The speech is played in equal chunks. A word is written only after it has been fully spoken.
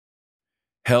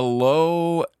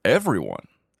Hello, everyone,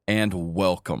 and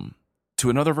welcome to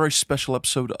another very special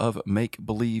episode of Make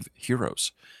Believe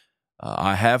Heroes.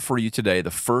 I have for you today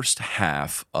the first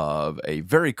half of a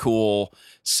very cool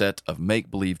set of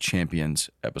Make Believe Champions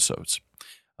episodes.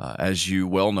 As you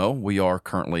well know, we are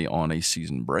currently on a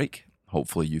season break.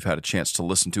 Hopefully you've had a chance to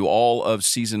listen to all of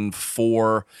Season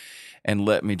 4, and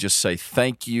let me just say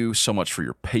thank you so much for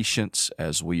your patience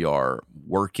as we are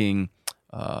working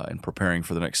and preparing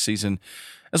for the next season,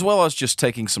 as well as just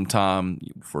taking some time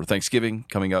for Thanksgiving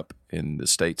coming up in the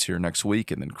States here next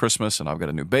week, and then Christmas, and I've got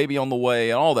a new baby on the way,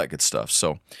 and all that good stuff.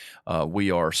 So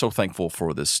we are so thankful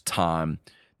for this time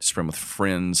to spend with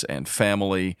friends and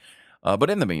family. But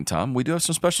in the meantime, we do have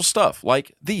some special stuff,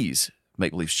 like these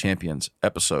Make Believe Champions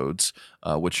episodes,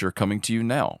 which are coming to you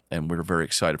now, and we're very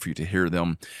excited for you to hear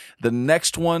them. The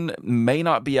next one may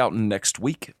not be out next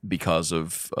week because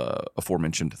of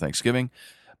aforementioned Thanksgiving,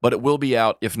 but it will be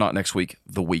out, if not next week,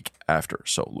 the week after.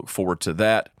 So look forward to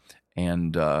that,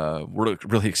 and we're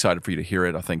really excited for you to hear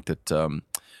it. I think that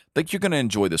you're going to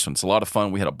enjoy this one. It's a lot of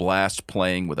fun. We had a blast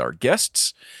playing with our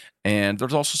guests, and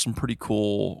there's also some pretty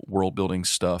cool world-building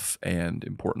stuff and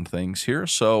important things here.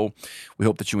 So we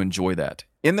hope that you enjoy that.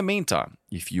 In the meantime,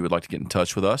 if you would like to get in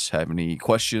touch with us, have any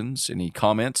questions, any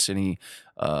comments, any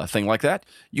thing like that,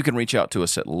 you can reach out to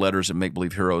us at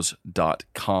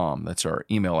letters@makebelieveheroes.com. That's our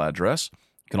email address. You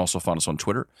can also find us on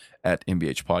Twitter at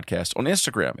MBH Podcast, on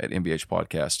Instagram at MBH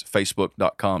Podcast,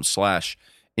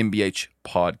 Facebook.com/MBH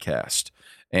Podcast,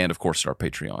 and of course at our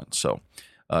Patreon. So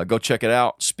go check it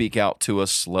out, speak out to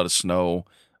us, let us know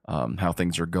how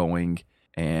things are going,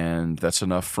 and that's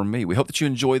enough from me. We hope that you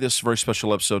enjoy this very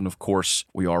special episode, and of course,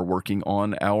 we are working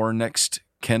on our next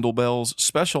Candle Bells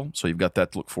special, so you've got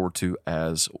that to look forward to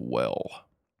as well.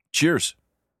 Cheers.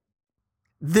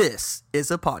 This is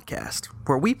a podcast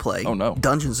where we play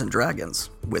Dungeons &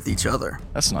 Dragons with each other.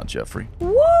 That's not Jeffrey.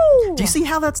 Woo! Do you see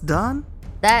how that's done?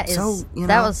 That was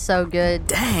so good.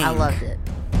 Dang. I loved it.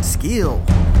 Skill.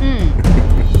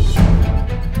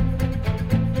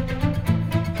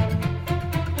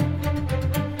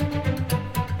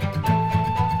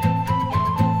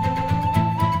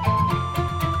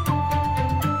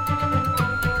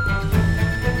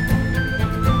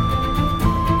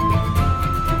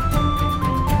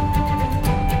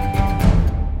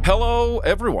 Hello,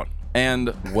 everyone,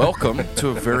 and welcome to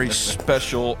a very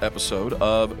special episode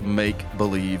of Make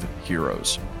Believe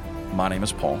Heroes. My name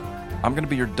is Paul. I'm going to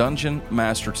be your Dungeon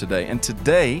Master today, and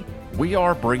today we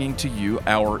are bringing to you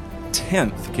our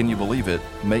 10th, can you believe it,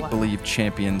 Make Believe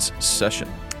Champions session.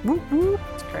 Whoop, whoop.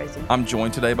 It's crazy. I'm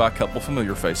joined today by a couple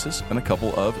familiar faces and a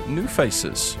couple of new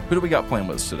faces. Who do we got playing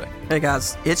with us today? Hey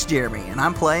guys, it's Jeremy, and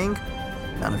I'm playing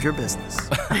None of Your Business.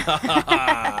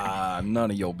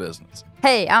 None of your business.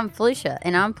 Hey, I'm Felicia,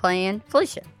 and I'm playing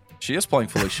Felicia. She is playing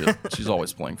Felicia. She's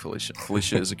always playing Felicia.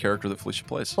 Felicia is a character that Felicia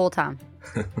plays. Full time.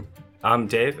 I'm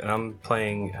Dave, and I'm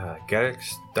playing Garrick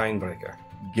Steinbreaker.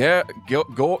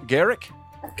 Garrick?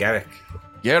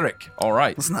 Garrick. All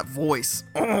right. Listen to that voice.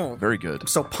 Oh, Very good. I'm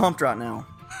so pumped right now.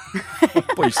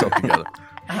 Put yourself together.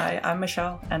 Hi, I'm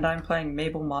Michelle, and I'm playing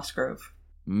Mabel Mossgrove.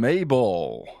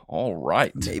 Mabel. All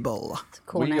right. Mabel. It's a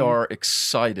cool We name. are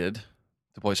excited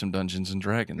to play some Dungeons and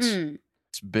Dragons.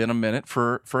 It's been a minute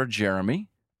for Jeremy,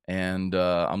 and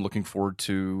I'm looking forward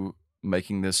to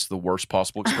making this the worst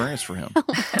possible experience for him.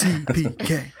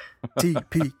 TPK.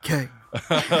 TPK.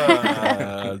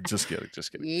 Just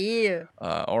kidding. Yeah.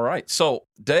 All right. So,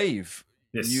 Dave,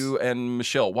 Yes. you and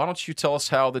Michelle, why don't you tell us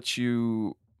how that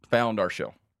you found our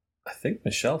show? I think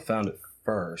Michelle found it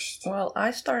first. Well,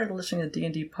 I started listening to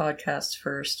D&D podcasts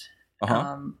first.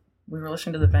 Uh-huh. We were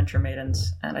listening to the Venture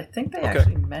Maidens, and I think they Okay.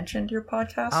 actually mentioned your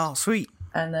podcast. Oh, sweet.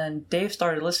 And then Dave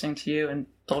started listening to you and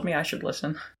told me I should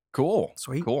listen. Cool.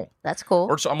 Sweet. Cool. That's cool.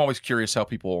 Or so I'm always curious how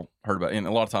people heard about it. And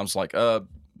a lot of times, like,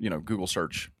 Google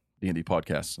search D&D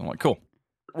podcasts. I'm like, cool.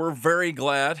 We're very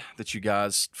glad that you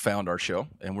guys found our show,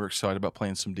 and we're excited about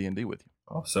playing some D&D with you.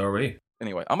 Oh, so are we.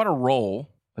 Anyway, I'm going to roll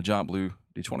a giant blue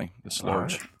D20, this All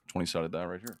large right. 20-sided die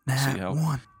right here. Nat See how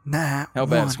one. bad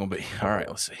it's going to be. All right,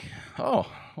 let's see. Oh,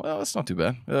 well, that's not too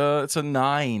bad. It's a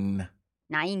 9.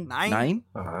 9. 9?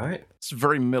 All right. It's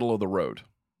very middle of the road.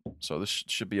 So this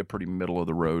should be a pretty middle of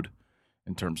the road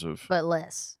in terms of... But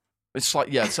less. It's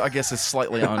like, yeah, I guess it's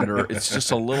slightly under. It's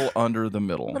just a little under the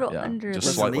middle. Little yeah, under just the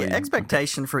Listen, slightly. the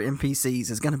expectation for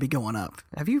NPCs is going to be going up.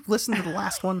 Have you listened to the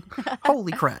last one?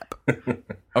 Holy crap.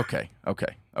 Okay. All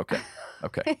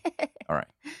right.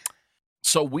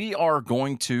 So we are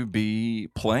going to be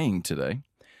playing today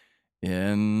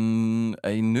in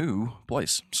a new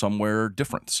place, somewhere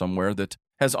different, somewhere that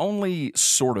has only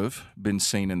sort of been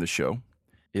seen in the show.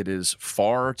 It is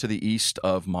far to the east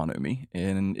of Monumi,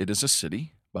 and it is a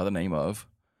city by the name of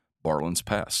Barlands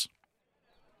Pass.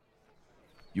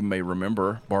 You may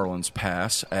remember Barlands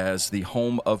Pass as the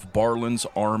home of Barlands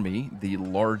Army, the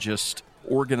largest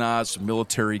organized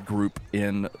military group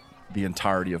in the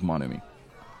entirety of Monumi.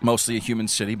 Mostly a human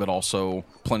city, but also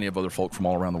plenty of other folk from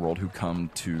all around the world who come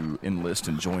to enlist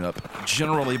and join up.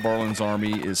 Generally, Barlands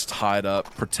Army is tied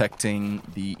up protecting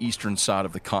the eastern side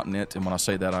of the continent, and when I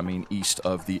say that, I mean east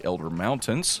of the Elder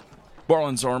Mountains.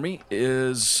 Barlands Army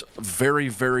is very,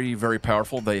 very, very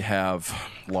powerful. They have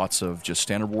lots of just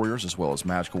standard warriors as well as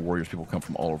magical warriors. People come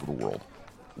from all over the world.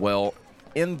 Well,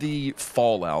 in the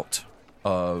fallout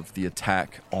of the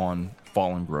attack on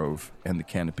Fallen Grove and the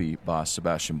Canopy by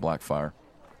Sebastian Blackfire,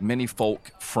 many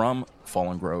folk from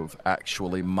Fallen Grove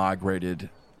actually migrated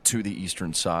to the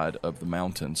eastern side of the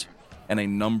mountains, and a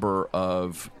number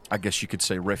of, I guess you could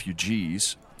say,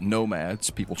 refugees,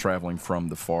 nomads, people traveling from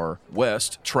the far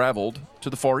west, traveled to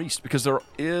the far east because there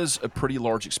is a pretty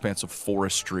large expanse of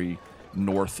forestry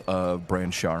north of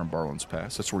Brandshire and Barlands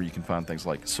Pass. That's where you can find things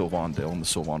like Sylvandale and the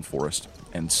Sylvan Forest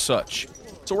and such.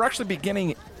 So we're actually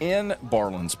beginning in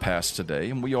Barlands Pass today,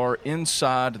 and we are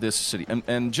inside this city.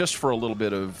 And just for a little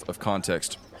bit of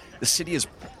context, the city is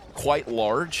quite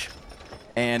large,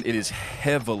 and it is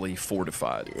heavily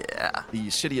fortified. Yeah. The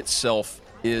city itself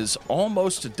is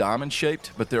almost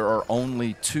diamond-shaped, but there are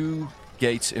only 2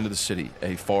 gates into the city.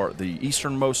 The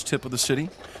easternmost tip of the city,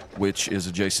 which is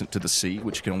adjacent to the sea,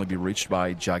 which can only be reached by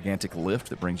a gigantic lift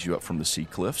that brings you up from the sea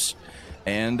cliffs,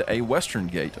 and a western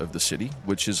gate of the city,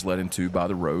 which is led into by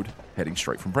the road heading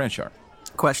straight from Brandshire.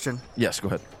 Question. Yes, go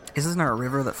ahead. Isn't there a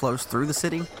river that flows through the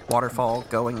city? Waterfall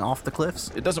going off the cliffs?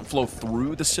 It doesn't flow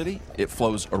through the city. It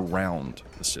flows around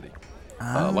the city.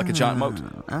 Like a giant moat,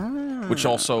 which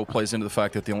also plays into the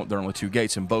fact that there are only 2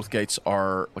 gates, and both gates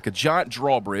are like a giant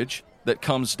drawbridge that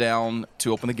comes down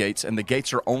to open the gates, and the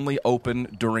gates are only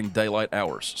open during daylight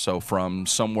hours. So from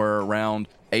somewhere around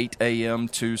 8 a.m.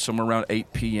 to somewhere around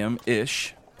 8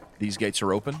 p.m.-ish, these gates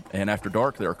are open, and after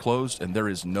dark, they are closed, and there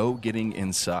is no getting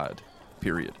inside,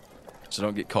 period. So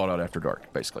don't get caught out after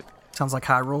dark, basically. Sounds like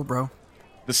Hyrule, bro.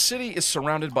 The city is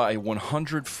surrounded by a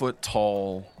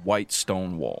 100-foot-tall white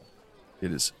stone wall.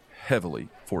 It is heavily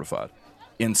fortified.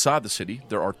 Inside the city,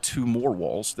 there are 2 more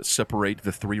walls that separate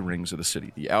the 3 rings of the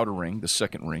city, the outer ring, the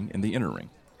second ring, and the inner ring.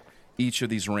 Each of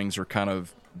these rings are kind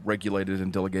of regulated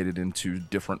and delegated into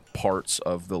different parts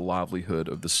of the livelihood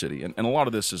of the city. And a lot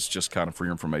of this is just kind of for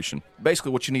your information.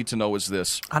 Basically, what you need to know is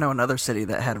this. I know another city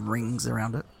that had rings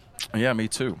around it. Yeah, me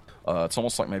too. It's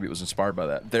almost like maybe it was inspired by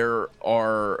that. There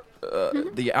are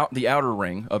the outer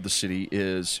ring of the city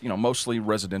is mostly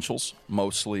residentials,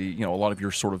 mostly a lot of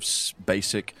your sort of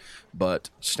basic but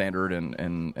standard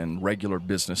and regular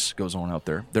business goes on out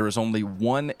there. There is only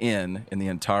 1 inn in the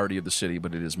entirety of the city,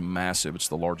 but it is massive. It's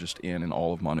the largest inn in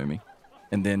all of Monumi.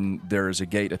 And then there is a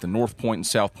gate at the north point and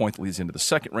south point that leads into the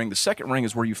second ring. The second ring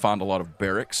is where you find a lot of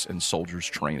barracks and soldiers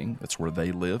training. That's where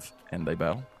they live and they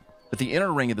battle. At the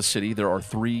inner ring of the city, there are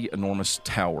 3 enormous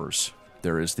towers.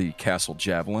 There is the Castle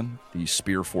Javelin, the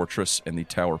Spear Fortress, and the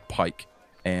Tower Pike.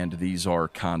 And these are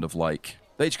kind of like,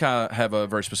 they each kind of have a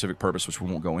very specific purpose, which we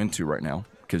won't go into right now,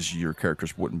 because your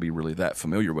characters wouldn't be really that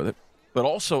familiar with it. But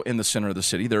also in the center of the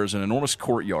city, there is an enormous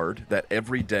courtyard that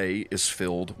every day is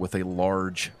filled with a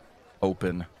large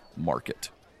open market.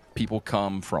 People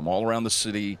come from all around the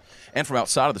city and from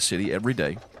outside of the city every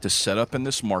day to set up in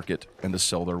this market and to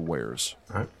sell their wares.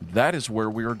 Right. That is where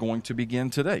we are going to begin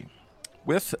today,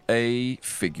 with a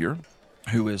figure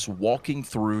who is walking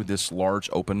through this large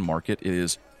open market. It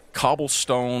is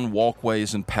cobblestone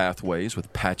walkways and pathways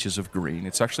with patches of green.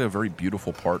 It's actually a very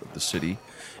beautiful part of the city,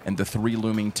 and the 3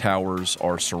 looming towers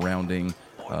are surrounding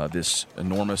this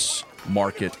enormous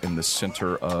market in the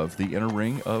center of the inner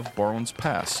ring of Barlands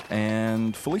Pass.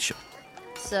 And Felicia.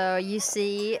 So you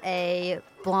see a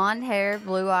blonde-haired,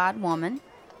 blue-eyed woman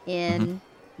in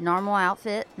normal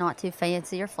outfit, not too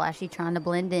fancy or flashy, trying to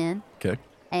blend in. Okay.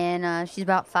 And she's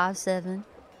about 5'7",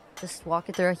 just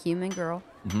walking through a human girl,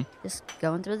 just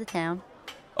going through the town.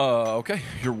 Okay.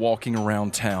 You're walking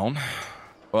around town.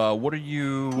 What are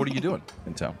you doing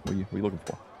in town? What are you looking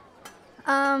for?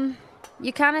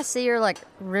 You kind of see her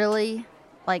really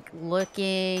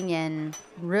looking and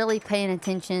really paying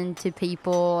attention to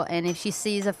people, and if she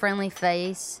sees a friendly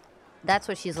face, that's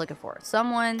what she's looking for.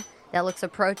 Someone that looks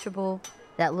approachable,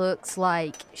 that looks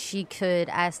like she could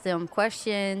ask them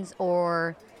questions,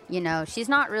 or she's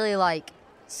not really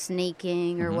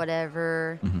sneaking or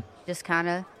whatever, just kind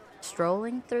of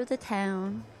strolling through the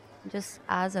town, just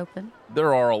eyes open.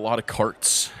 There are a lot of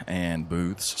carts and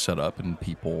booths set up and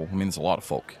people. I mean, there's a lot of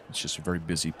folk. It's just a very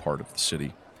busy part of the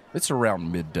city. It's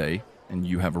around midday, and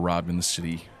you have arrived in the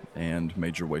city and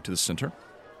made your way to the center.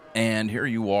 And here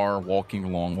you are walking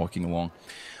along.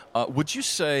 Would you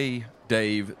say,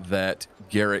 Dave, that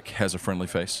Garrick has a friendly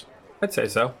face? I'd say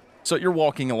so. So you're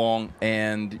walking along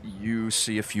and you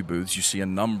see a few booths. You see a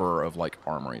number of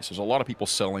armories. There's a lot of people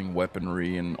selling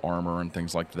weaponry and armor and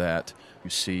things like that. You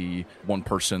see one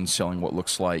person selling what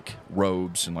looks like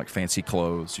robes and fancy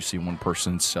clothes. You see one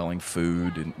person selling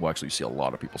food, and actually you see a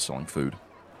lot of people selling food.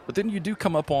 But then you do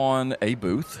come up on a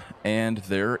booth, and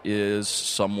there is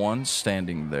someone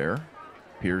standing there.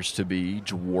 Appears to be a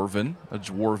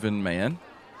dwarven man.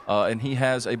 And he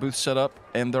has a booth set up,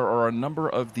 and there are a number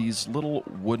of these little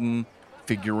wooden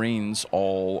figurines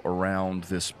all around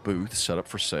this booth set up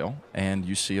for sale. And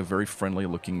you see a very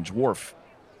friendly-looking dwarf.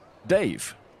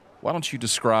 Dave, why don't you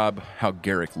describe how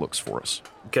Garrick looks for us?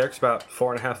 Garrick's about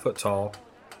 4.5 foot tall,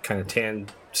 kind of tan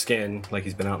skin, like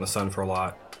he's been out in the sun for a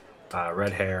lot.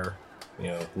 Red hair,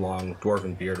 long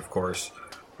dwarven beard, of course.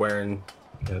 Wearing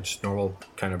just normal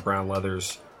kind of brown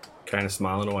leathers, kind of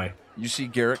smiling away. You see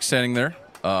Garrick standing there,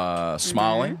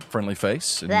 smiling, friendly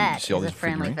face. And That you see all is these a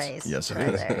friendly figurines. face. Yes, it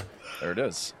right is. there. There it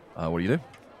is. What do you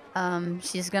do?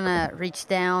 She's gonna reach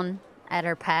down at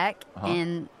her pack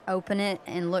and open it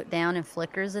and look down, and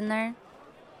Flicker's in there.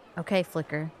 Okay,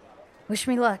 Flicker. Wish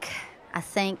me luck. I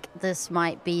think this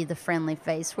might be the friendly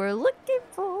face we're looking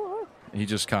for. He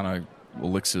just kind of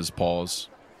licks his paws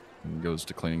and goes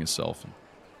to cleaning himself.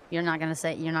 You're not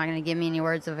gonna give me any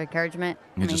words of encouragement?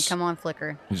 Come on,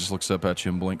 Flicker. He just looks up at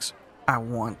you and blinks. I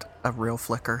want a real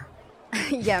Flicker.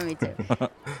 Yeah, me too.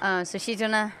 So she's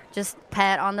gonna just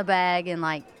pat on the bag and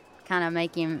kind of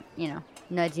make him,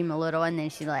 nudge him a little, and then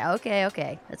she's like,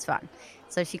 okay, that's fine.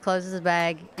 So she closes the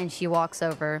bag and she walks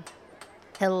over.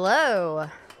 Hello,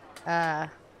 how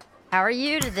are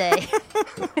you today?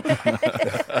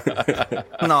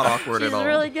 Not awkward at all. She's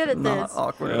really good at Not this.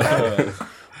 awkward at all.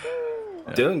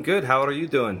 Doing good. How are you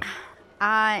doing?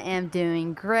 I am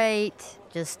doing great.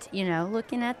 Just,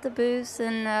 looking at the booths,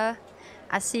 and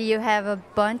I see you have a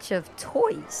bunch of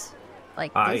toys.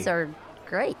 These are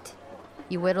great.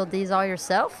 You whittled these all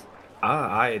yourself?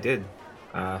 I did.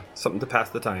 Something to pass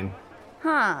the time.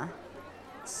 Huh.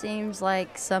 Seems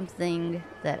like something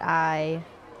that I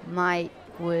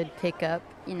would pick up,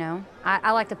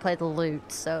 I like to play the lute,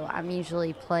 so I'm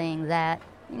usually playing that.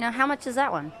 How much is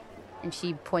that one? And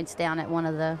she points down at one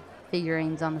of the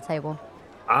figurines on the table.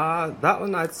 That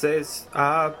one I'd say is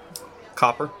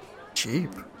copper.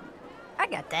 Cheap. I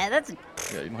got that. That's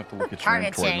Yeah, you don't have to look at your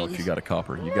inventory and look if you got a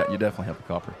copper. You definitely have a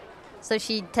copper. So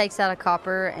she takes out a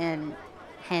copper and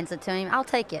hands it to him. I'll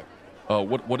take it.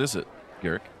 What is it,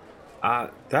 Garrick?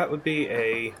 That would be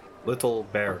a little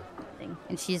bear.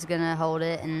 And she's gonna hold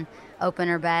it and open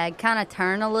her bag, kind of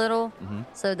turn a little,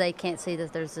 so they can't see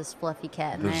that there's this fluffy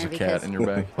cat in There's there. a cat in your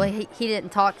bag. Well, he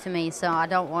didn't talk to me, so I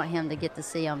don't want him to get to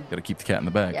see him. Got to keep the cat in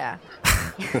the bag. Yeah.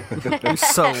 You're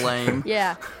so lame.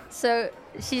 Yeah. So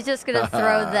she's just gonna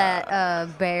throw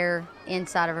that bear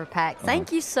inside of her pack.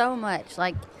 Thank you so much.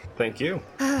 Thank you.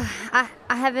 I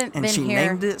haven't And been she here.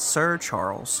 named it Sir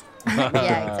Charles.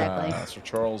 Yeah, exactly. Sir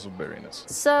Charles of Berryness.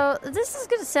 So this is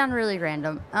gonna sound really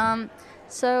random.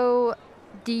 So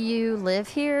do you live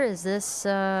here? Is this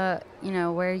where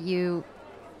do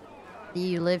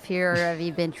you live here, or have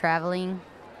you been traveling?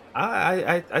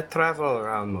 I travel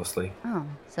around mostly. Oh,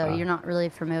 so you're not really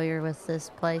familiar with this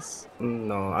place?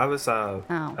 No, I was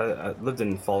I lived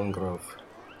in Fallen Grove,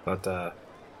 but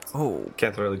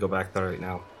can't really go back there right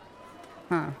now.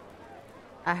 Huh.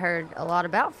 I heard a lot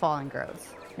about Fallen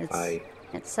Grove.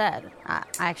 It's sad. I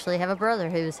actually have a brother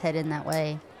who's heading that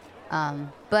way,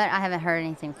 but I haven't heard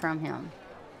anything from him.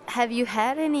 Have you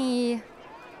had any?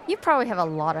 You probably have a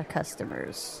lot of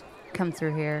customers come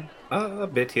through here. A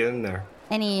bit here and there.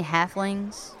 Any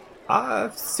halflings?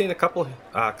 I've seen a couple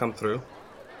come through.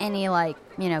 Any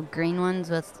green ones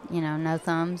with no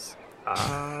thumbs?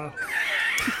 Not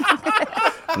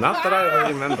that I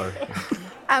remember.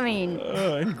 I mean,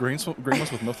 any green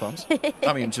ones with no thumbs?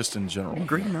 I mean, just in general.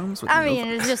 Green gnomes with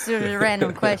it's just a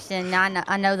random question.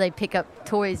 I know they pick up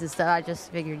toys and stuff. I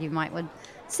just figured you would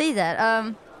see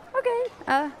that. Okay.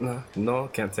 No,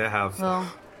 can't say I have. Well,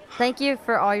 thank you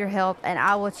for all your help, and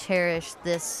I will cherish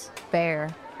this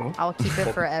bear. I will keep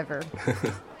it forever.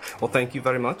 Well, thank you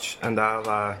very much, and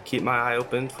I'll keep my eye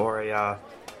open for a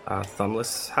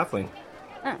thumbless halfling.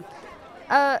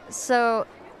 So,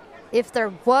 if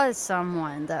there was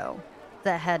someone, though,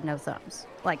 that had no thumbs,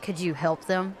 could you help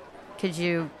them? Could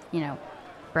you,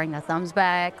 bring their thumbs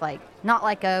back, like not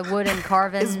like a wooden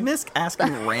carving. Is Misk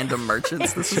asking random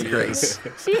merchants? This is great.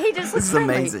 He just looks This is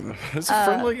friendly. amazing. He's a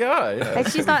friendly guy. Yeah, Like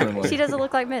she doesn't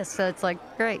look like Miss, so it's like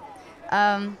great.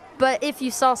 But if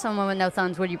you saw someone with no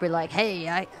thumbs, would you be like,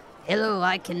 "Hey, hello,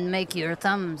 I can make your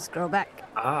thumbs grow back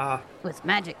with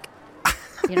magic"?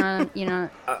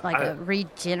 Like a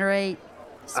regenerate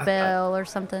spell or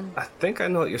something. I think I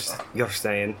know what you're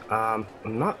saying. I'm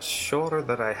not sure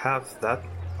that I have that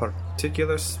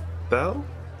particular spell,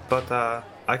 but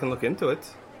I can look into it.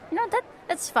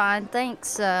 That's fine.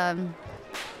 Thanks. I'm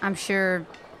sure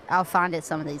I'll find it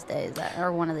some of these days,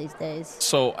 or one of these days.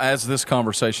 So as this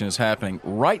conversation is happening,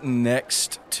 right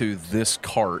next to this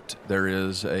cart,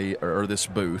 this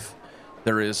booth,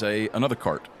 there is another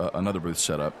cart, another booth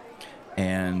set up,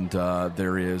 and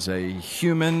there is a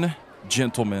human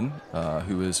gentleman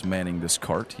who is manning this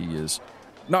cart. He is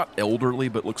not elderly,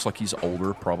 but looks like he's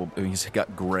older. Probably he's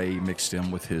got gray mixed in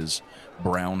with his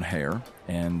brown hair,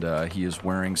 and he is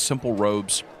wearing simple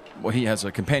robes. Well, he has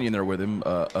a companion there with him,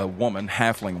 a woman,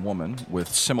 halfling woman, with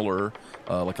similar,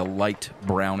 like a light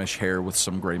brownish hair with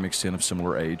some gray mixed in of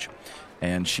similar age.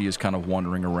 And she is kind of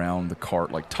wandering around the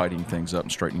cart, like tidying things up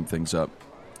and straightening things up.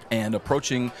 And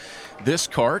approaching this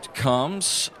cart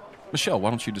comes Michelle. Why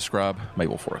don't you describe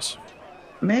Mabel for us?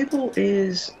 Mabel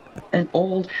is an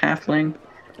old halfling.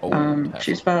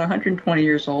 She's about 120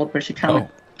 years old, but she kind of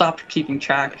stopped keeping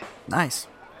track. Nice.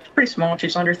 She's pretty small.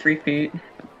 She's under 3 feet.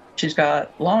 She's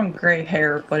got long gray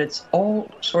hair, but it's all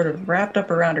sort of wrapped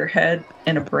up around her head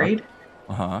in a braid.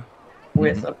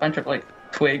 With a bunch of like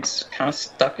twigs kind of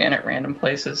stuck in at random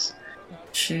places.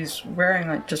 She's wearing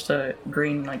like just a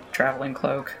green like traveling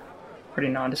cloak, pretty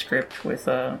nondescript, with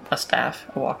a staff,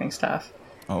 a walking staff.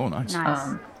 Oh, nice.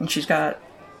 And she's got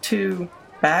 2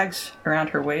 bags around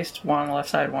her waist, one on the left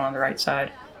side, one on the right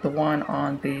side. The one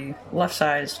on the left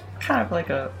side is kind of like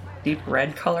a deep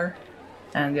red color,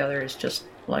 and the other is just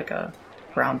like a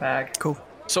brown bag. Cool.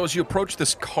 So as you approach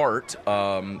this cart,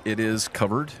 it is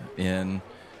covered in,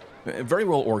 very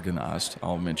well organized,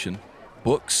 I'll mention,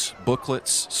 books,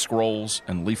 booklets, scrolls,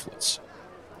 and leaflets.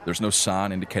 There's no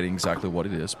sign indicating exactly what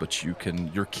it is, but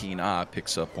your keen eye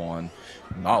picks up on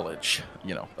knowledge,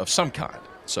 of some kind.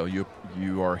 So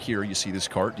you are here, you see this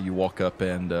cart. Do you walk up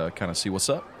and kind of see what's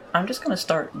up? I'm just going to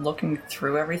start looking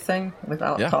through everything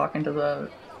without talking to the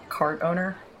cart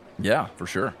owner. Yeah, for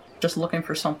sure. Just looking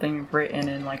for something written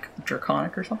in like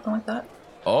Draconic or something like that.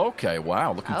 Okay,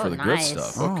 wow, looking for the good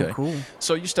stuff. Okay, cool.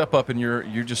 So you step up and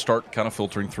you just start kind of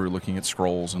filtering through, looking at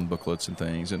scrolls and booklets and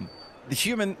things. And the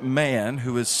human man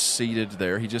who is seated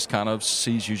there, he just kind of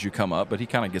sees you as you come up, but he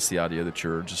kind of gets the idea that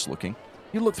you're just looking.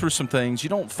 You look through some things. You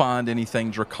don't find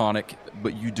anything draconic,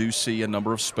 but you do see a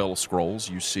number of spell scrolls.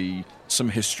 You see some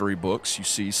history books. You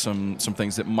see some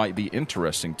things that might be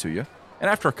interesting to you. And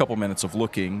after a couple minutes of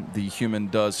looking, the human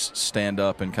does stand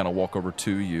up and kind of walk over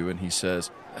to you, and he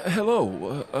says,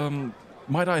 "Hello,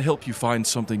 might I help you find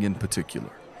something in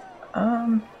particular?"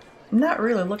 Not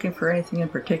really looking for anything in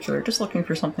particular, just looking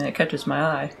for something that catches my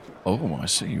eye. Oh, I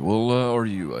see. Well, are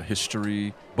you a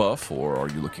history buff, or are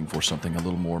you looking for something a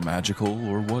little more magical,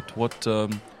 or what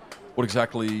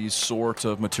exactly sort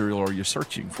of material are you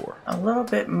searching for? A little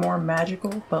bit more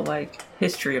magical, but like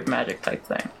history of magic type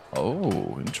thing.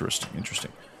 Oh,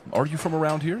 interesting. Are you from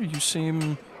around here? You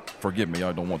seem, forgive me,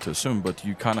 I don't want to assume, but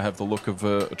you kind of have the look of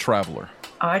a traveler.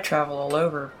 I travel all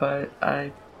over, but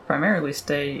I primarily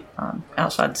stay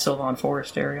outside the Sylvan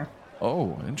Forest area.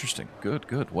 Oh, interesting.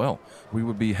 Good. Well, we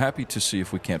would be happy to see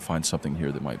if we can't find something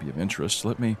here that might be of interest.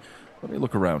 Let me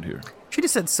look around here. She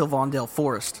just said Sylvandale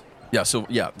Forest. Yeah,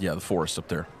 the forest up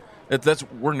there.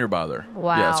 We're nearby there.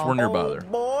 Wow. Yes, we're nearby there.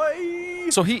 Boy.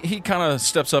 So he kind of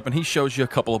steps up and he shows you a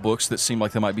couple of books that seem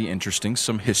like they might be interesting.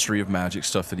 Some history of magic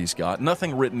stuff that he's got.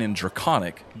 Nothing written in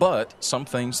Draconic, but some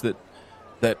things that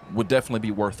would definitely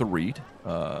be worth a read.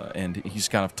 And he's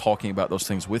kind of talking about those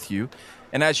things with you.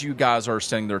 And as you guys are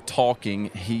standing there talking,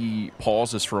 he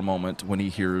pauses for a moment when he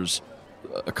hears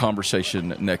a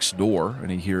conversation next door, and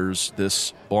he hears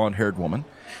this blonde-haired woman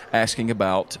asking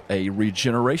about a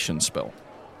regeneration spell.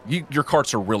 Your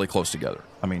carts are really close together.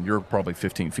 I mean, you're probably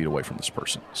 15 feet away from this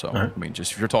person. So, I mean,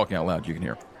 just if you're talking out loud, you can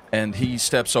hear. And he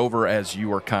steps over as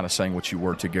you are kind of saying what you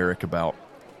were to Garrick about,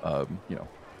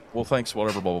 well, thanks,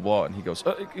 whatever, blah, blah, blah. And he goes,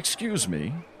 excuse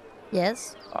me.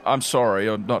 Yes? I'm sorry,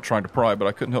 I'm not trying to pry, but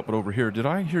I couldn't help but overhear. Did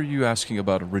I hear you asking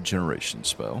about a regeneration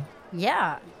spell?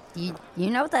 Yeah. You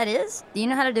know what that is? Do you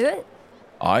know how to do it?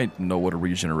 I know what a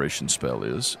regeneration spell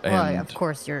is. And well, of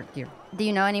course, you're. Do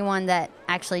you know anyone that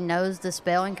actually knows the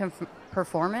spell and can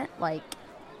perform it? Like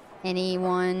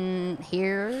anyone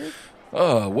here?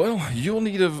 Well, you'll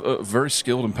need a very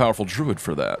skilled and powerful druid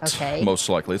for that. Okay. Most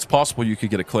likely. It's possible you could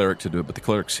get a cleric to do it, but the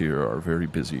clerics here are very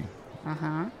busy.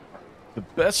 Uh-huh. The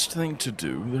best thing to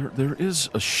do, there is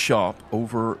a shop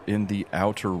over in the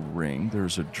outer ring.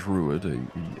 There's a druid,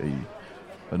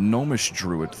 a gnomish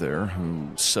druid there who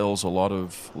sells a lot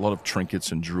of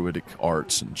trinkets and druidic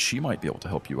arts, and she might be able to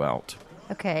help you out.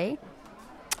 Okay.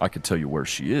 I could tell you where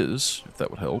she is, if that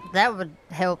would help. That would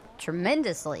help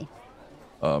tremendously.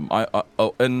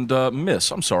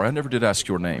 Miss, I'm sorry, I never did ask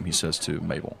your name, he says to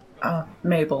Mabel.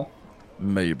 Mabel.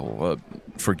 Mabel,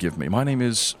 forgive me. My name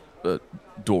is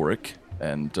Doric,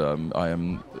 and I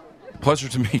am... Pleasure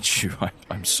to meet you.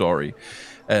 I'm sorry.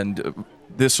 And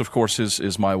this, of course,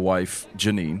 is my wife,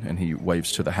 Janine, and he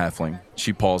waves to the halfling.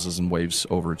 She pauses and waves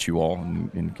over at you all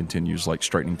and continues, like,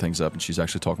 straightening things up, and she's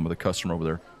actually talking with a customer over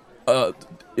there.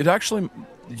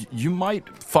 You might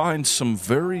find some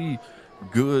very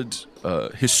good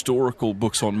historical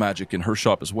books on magic in her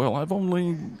shop as well. I've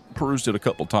only perused it a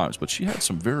couple times, but she had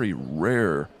some very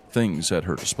rare things at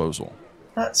her disposal.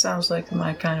 That sounds like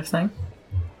my kind of thing.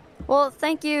 Well,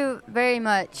 thank you very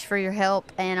much for your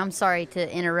help, and I'm sorry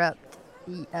to interrupt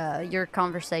your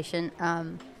conversation.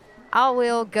 I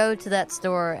will go to that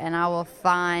store, and I will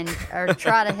find, or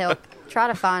try to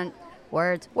find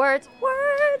words.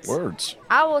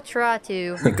 I will try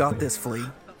to... You got this, Flea.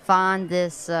 Find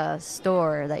this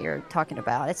store that you're talking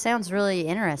about. It sounds really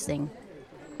interesting.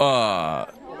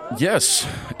 Yes,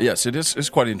 it is. It's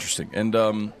quite interesting, and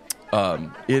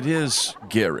it is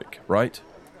Garrick, right?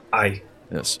 Aye.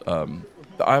 Yes.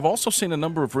 I've also seen a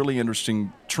number of really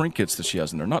interesting trinkets that she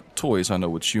has in there. Not toys, I know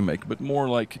what you make, but more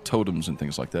like totems and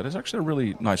things like that. It's actually a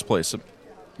really nice place.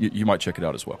 You might check it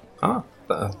out as well.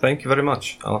 Thank you very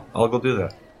much. I'll go do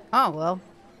that. Oh, well,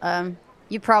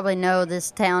 you probably know this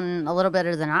town a little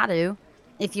better than I do.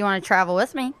 If you want to travel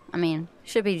with me, I mean,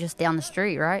 should be just down the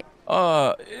street, right?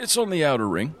 It's on the outer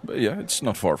ring, but yeah, it's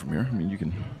not far from here. I mean, you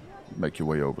can make your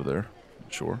way over there,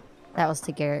 sure. That was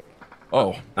to Garrick.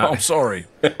 Oh, I'm sorry.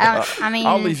 I mean...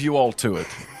 I'll leave you all to it.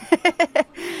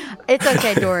 It's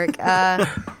okay, Doric.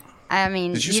 I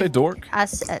mean... Did you say Dork?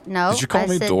 No. Did you call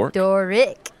me Dork?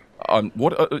 Doric. I'm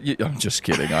just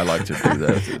kidding. I like to do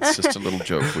that. It's just a little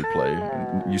joke we play.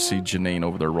 You see Janine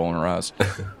over there rolling her eyes.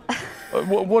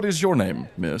 What is your name,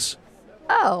 miss?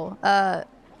 Oh,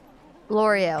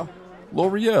 L'Oreal.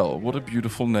 L'Oreal. What a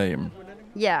beautiful name.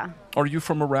 Yeah. Are you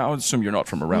from around? I assume you're not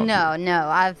from around No, here. no.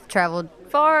 I've traveled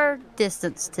far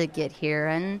distance to get here,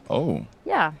 and... Oh.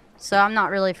 Yeah. So I'm not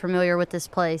really familiar with this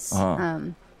place.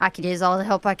 I could use all the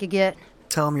help I could get.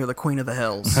 Tell them you're the queen of the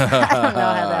hells. I don't know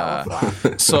how that will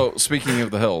fly. So, speaking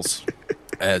of the hells,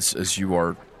 as you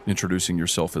are introducing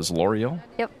yourself as L'Oreal,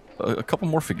 yep, a couple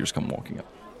more figures come walking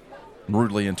up,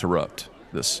 rudely interrupt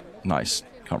this nice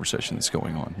conversation that's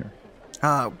going on here.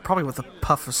 Probably with a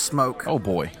puff of smoke. Oh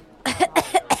boy!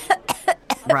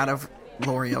 Right over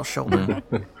L'Oreal's shoulder.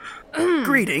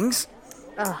 Greetings.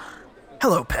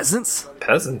 Hello, peasants.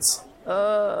 Peasants.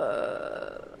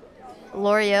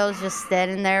 L'Oreal's just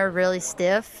standing there really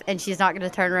stiff, and she's not going to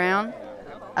turn around.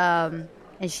 And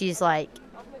she's like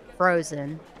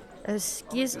frozen.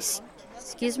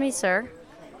 Excuse me, sir.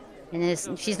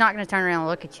 And she's not going to turn around and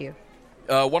look at you.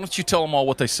 Why don't you tell them all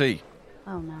what they see?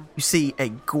 Oh no! You see a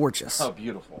gorgeous,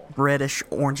 beautiful, reddish,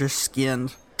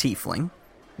 orangish-skinned tiefling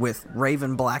with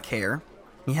raven black hair.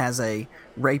 He has a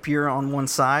rapier on one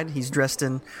side. He's dressed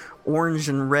in orange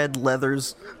and red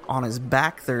leathers. On his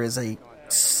back, there is a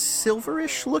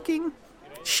silverish-looking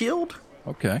shield.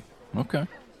 Okay.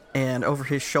 And over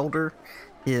his shoulder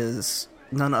is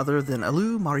none other than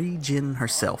Alu Marie Jin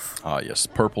herself. Ah, yes.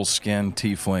 Purple skin,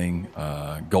 tiefling,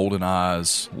 golden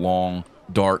eyes, long,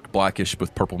 dark, blackish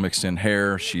with purple mixed in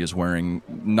hair. She is wearing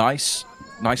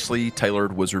nicely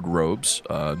tailored wizard robes,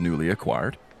 newly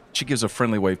acquired. She gives a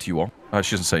friendly wave to you all.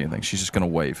 She doesn't say anything. She's just going to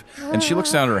wave. And she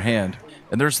looks down at her hand,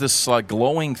 and there's this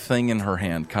glowing thing in her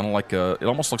hand, kind of like it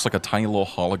almost looks like a tiny little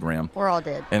hologram. We're all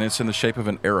dead. And it's in the shape of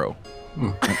an arrow.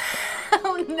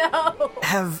 Oh, no.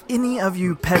 Have any of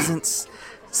you peasants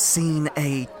seen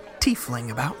a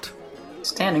tiefling about?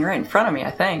 Standing right in front of me,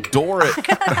 I think. Doric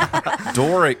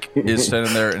is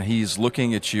standing there, and he's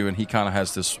looking at you, and he kind of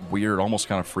has this weird, almost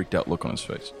kind of freaked out look on his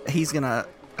face. He's going to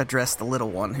address the little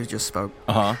one who just spoke.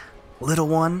 Uh-huh. Little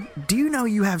one, do you know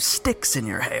you have sticks in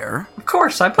your hair? Of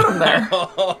course, I put them there.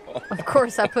 Of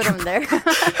course, I put them there.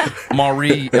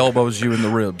 Marie elbows you in the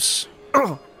ribs.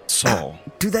 Saul.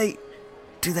 Do they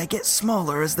get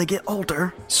smaller as they get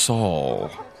older?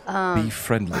 Saul, be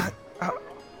friendly.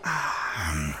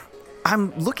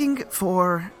 I'm looking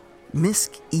for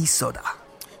Misk Isoda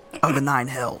of the Nine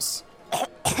Hells.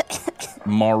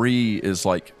 Marie is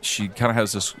like, she kind of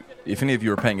has this, if any of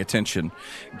you are paying attention,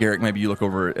 Garrick, maybe you look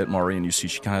over at Marie and you see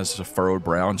she kind of has a furrowed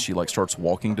brow, and she like starts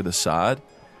walking to the side,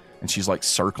 and she's like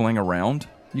circling around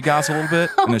you guys a little bit.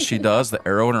 And as she does, the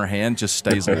arrow in her hand just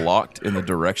stays locked in the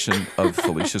direction of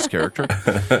Felicia's character.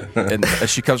 And as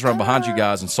she comes around behind you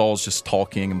guys and Saul's just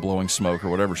talking and blowing smoke or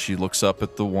whatever, she looks up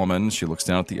at the woman, she looks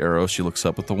down at the arrow, she looks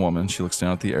up at the woman, she looks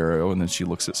down at the arrow, and then she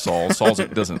looks at Saul. Saul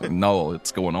doesn't know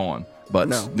what's going on. But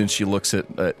then she looks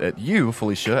at you,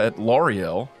 Felicia, at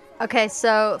L'Oreal. Okay,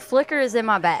 so Flicker is in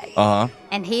my bag. Uh-huh.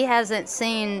 And he hasn't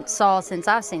seen Saul since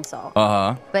I've seen Saul.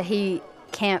 Uh-huh. But he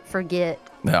can't forget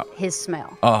his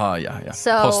smell. Uh-huh, yeah.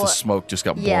 So, plus the smoke just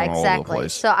got blown all over the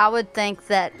place. So I would think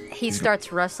that he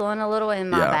starts rustling a little in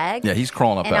my bag. Yeah, he's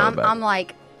crawling up and out of the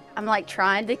bag. I'm like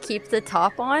trying to keep the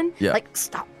top on. Yeah. Like,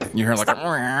 stop. You hear like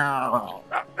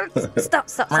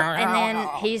Stop. And then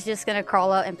he's just going to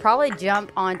crawl up and probably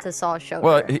jump onto Saul's shoulder.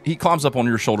 Well, he climbs up on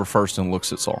your shoulder first and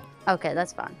looks at Saul. Okay,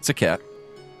 that's fine. It's a cat.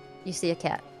 You see a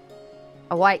cat.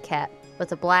 A white cat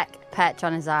with a black patch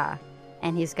on his eye.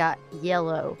 And he's got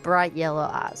bright yellow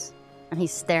eyes. And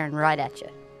he's staring right at you.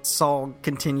 Saul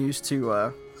continues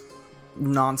to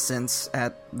nonsense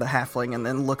at the halfling and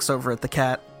then looks over at the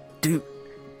cat. Do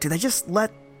they just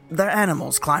let their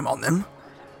animals climb on them?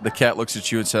 The cat looks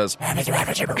at you and says, yes.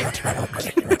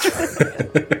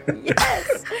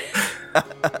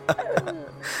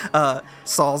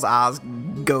 Saul's eyes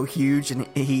go huge and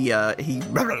he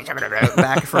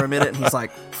back for a minute and he's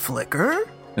like, Flicker?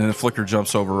 And then Flicker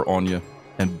jumps over on you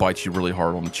and bites you really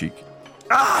hard on the cheek.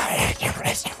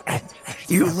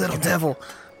 You little devil.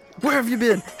 Where have you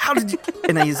been? How did you...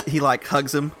 And he like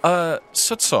hugs him.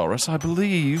 Satsaris, I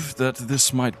believe that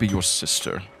this might be your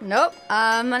sister. Nope.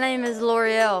 My name is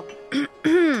L'Oreal.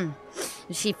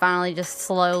 She finally just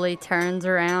slowly turns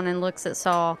around and looks at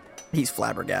Saul. He's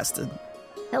flabbergasted.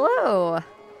 Hello.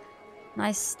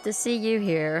 Nice to see you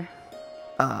here.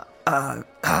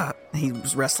 He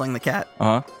was wrestling the cat.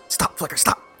 Uh-huh. Stop, Flicker,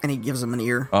 stop. And he gives him an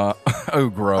ear. Oh,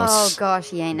 gross. Oh,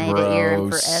 gosh, he ain't ate an ear in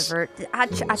forever. I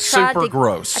tried Super to,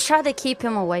 gross. I tried to keep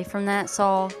him away from that,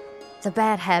 Saul. It's a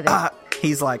bad habit.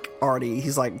 He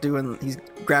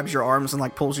grabs your arms and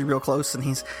like pulls you real close and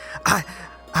he's,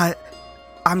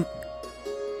 I'm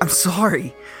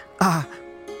sorry.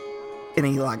 And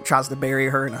he like tries to bury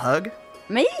her in a hug.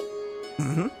 Me?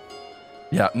 Mm-hmm.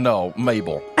 Yeah, no,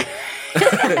 Mabel. He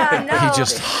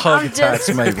just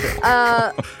attacks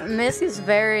Mabel. Miss is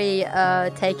very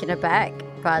taken aback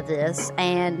by this,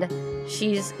 and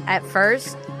she's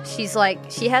like,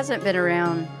 she hasn't been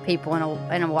around people in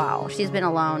a while. She's been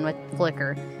alone with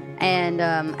Flicker, and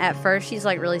at first she's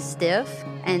like really stiff,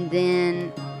 and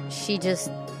then she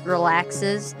just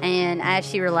relaxes, and as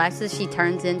she relaxes, she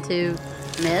turns into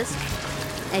Mist,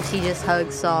 and she just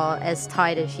hugs Saul as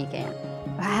tight as she can.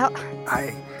 Wow.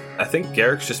 I think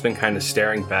Garrick's just been kind of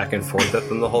staring back and forth at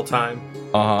them the whole time.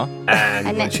 Uh-huh.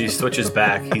 And when she switches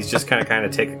back, he's just kind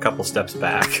of take a couple steps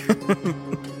back.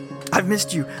 I've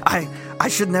missed you. I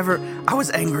should never. I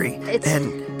was angry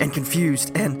and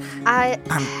confused, and I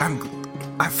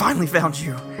finally found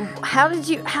you. How did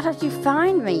you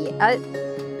find me?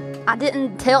 I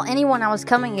didn't tell anyone I was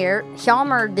coming here.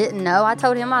 Hjalmar didn't know. I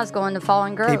told him I was going to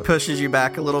Fallen Grove. He pushes you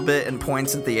back a little bit and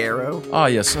points at the arrow. Ah,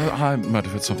 yes, I might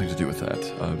have had something to do with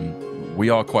that. We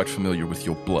are quite familiar with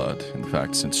your blood, in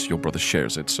fact, since your brother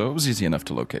shares it, so it was easy enough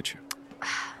to locate you.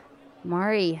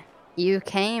 Mari, you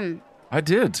came. I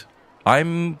did.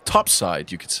 I'm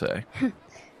topside, you could say.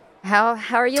 How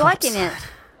are you liking it?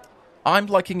 I'm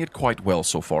liking it quite well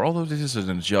so far, although it is an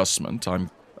adjustment.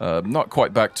 I'm not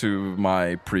quite back to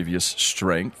my previous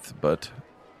strength, but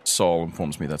Saul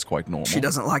informs me that's quite normal. She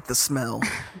doesn't like the smell.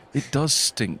 It does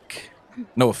stink.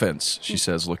 No offense, she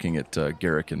says, looking at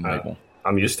Garrick and Mabel.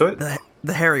 I'm used to it.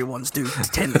 The hairy ones do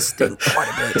tend to stink quite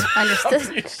a bit.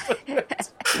 Understood.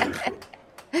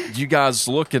 You guys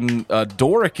look, and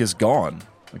Doric is gone.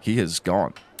 Like, he is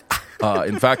gone.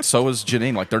 In fact, so is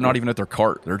Janine. Like, they're not even at their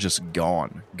cart. They're just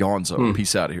gone. Gonzo.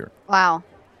 Peace out of here. Wow.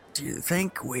 Do you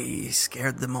think we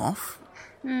scared them off?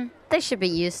 They should be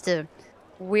used to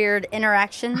weird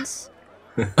interactions.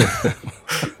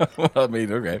 Well, I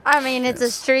mean, okay. I mean, it's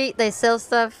a street. They sell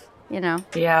stuff, you know.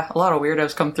 Yeah, a lot of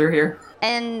weirdos come through here.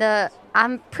 And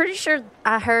I'm pretty sure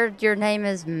I heard your name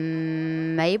is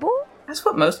Mabel? That's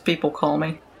what most people call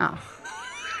me. Oh.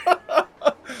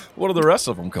 What do the rest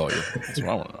of them call you? That's what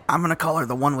I want to know. I'm going to call her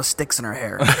the one with sticks in her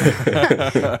hair.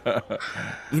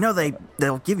 You know,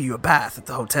 they'll give you a bath at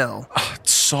the hotel.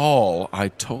 Saul, I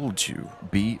told you,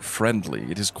 be friendly.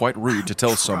 It is quite rude to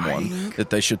tell someone that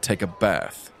they should take a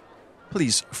bath.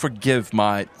 Please forgive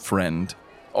my friend.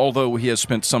 although he has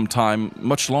spent some time,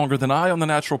 much longer than I, on the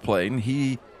natural plane,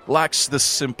 he lacks the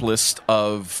simplest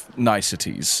of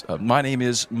niceties. My name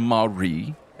is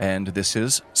Marie, and this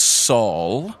is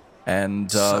Saul,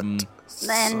 and...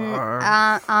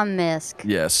 I'm Misk.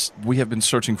 Yes, we have been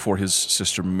searching for his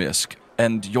sister Misk.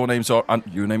 And your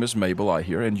name is Mabel, I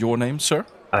hear, and your name, sir?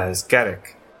 As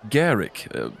Garrick. Garrick.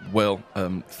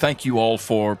 Thank you all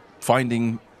for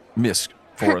finding Misk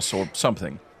for us or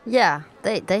something. Yeah,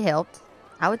 they helped.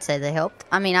 I would say they helped.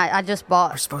 I mean, I just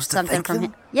bought We're supposed to something thank from them?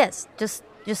 him. Yes, just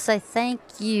say thank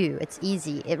you. It's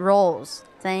easy. It rolls.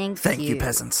 Thank you,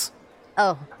 peasants.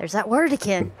 Oh, there's that word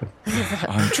again.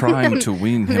 I'm trying to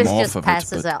wean him This off just of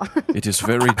passes it, but out. it is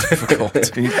very difficult.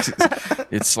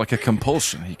 It's like a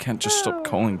compulsion. He can't just stop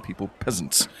calling people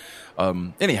peasants.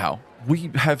 Anyhow, we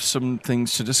have some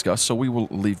things to discuss, so we will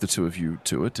leave the two of you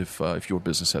to it if your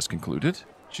business has concluded,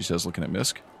 she says, looking at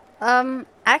Misk.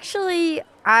 Actually,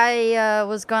 I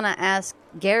was going to ask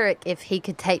Garrick if he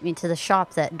could take me to the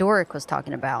shop that Doric was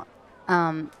talking about.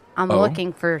 I'm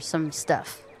looking for some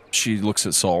stuff. She looks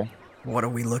at Saul. What are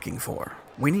we looking for?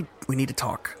 We need to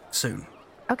talk soon.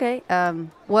 Okay,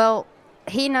 well,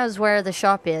 he knows where the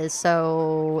shop is,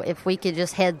 so if we could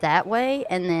just head that way,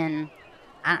 and then,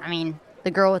 I mean, the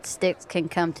girl with sticks can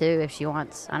come too if she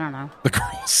wants. I don't know. The girl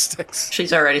with sticks.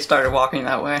 She's already started walking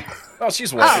that way. Oh,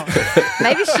 she's walking. Oh,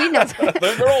 maybe she knows.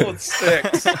 The girl with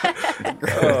sticks.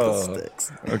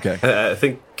 Sticks. Okay. I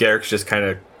think Garrick's just kind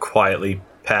of quietly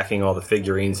packing all the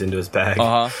figurines into his bag.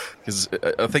 Because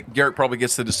I think Garrick probably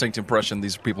gets the distinct impression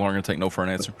these people aren't going to take no for an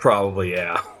answer. Probably,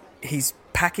 yeah. He's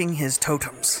packing his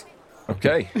totems.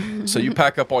 Okay. So you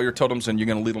pack up all your totems and you're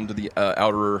going to lead them to the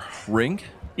outer ring?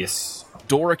 Yes.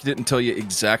 Doric didn't tell you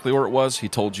exactly where it was. He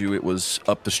told you it was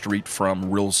up the street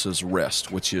from Rilsa's Rest,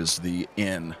 which is the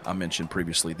inn I mentioned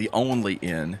previously, the only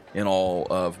inn in all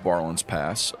of Barlin's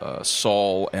Pass.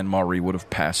 Saul and Marie would have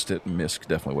passed it. Misk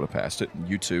definitely would have passed it. And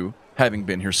you two, having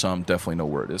been here some, definitely know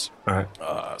where it is. All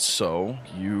right. So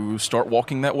you start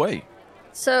walking that way.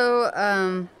 So,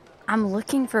 I'm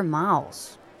looking for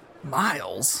Miles.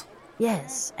 Miles?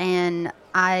 Yes, and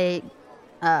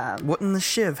Wouldn't the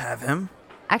Shiv have him?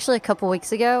 actually, a couple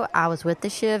weeks ago, I was with the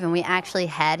Shiv, and we actually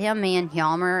had him, me and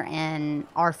Hjalmar and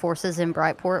our forces in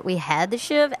Brightport. We had the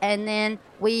Shiv, and then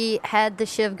we had the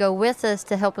Shiv go with us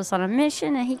to help us on a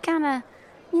mission, and he kind of,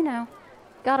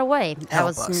 got away. Help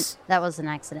us. That was an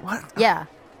accident. What? Yeah,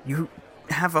 You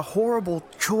have a horrible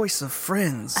choice of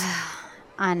friends.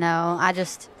 I know.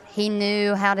 He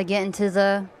knew how to get into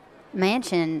the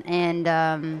mansion,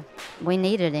 and we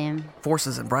needed him.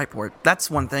 Forces in Brightport. That's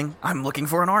one thing. I'm looking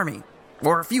for an army.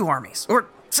 Or a few armies. Or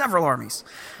several armies.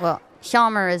 Well,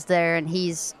 Hjalmar is there, and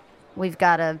we've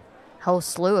got a whole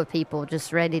slew of people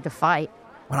just ready to fight.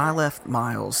 When I left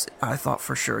Miles, I thought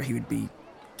for sure he would be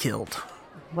killed.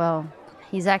 Well,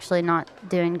 he's actually not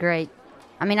doing great.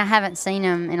 I mean, I haven't seen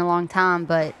him in a long time,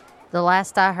 but the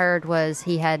last I heard was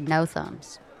he had no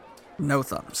thumbs. No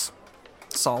thumbs.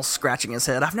 Saul's scratching his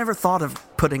head. I've never thought of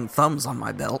putting thumbs on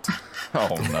my belt.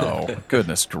 Oh, no.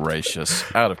 Goodness gracious.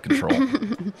 Out of control.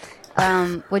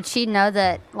 Would she know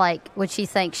that, would she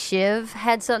think Shiv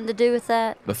had something to do with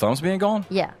that? The thumbs being gone?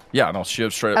 Yeah. Yeah, no,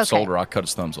 Shiv straight up Okay. sold her. I cut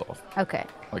his thumbs off. Okay.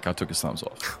 Like, I took his thumbs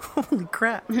off. Holy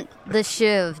crap. The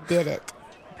Shiv did it.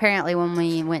 Apparently, when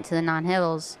we went to the Nine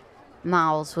Hills,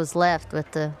 Miles was left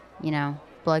with the,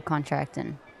 blood contract,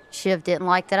 and Shiv didn't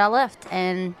like that I left,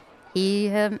 and he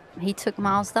took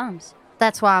Miles' thumbs.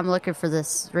 That's why I'm looking for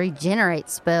this regenerate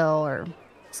spell or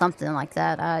something like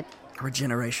that.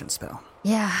 Regeneration spell.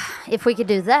 Yeah, if we could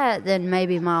do that, then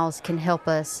maybe Miles can help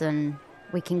us and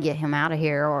we can get him out of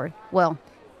here. Or, well,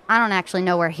 I don't actually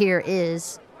know where here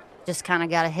is. Just kind of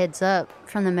got a heads up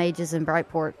from the mages in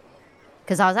Brightport.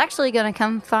 Because I was actually going to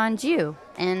come find you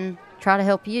and try to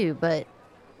help you, but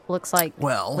looks like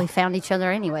we found each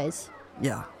other anyways.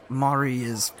 Yeah, Mari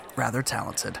is rather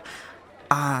talented.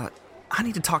 I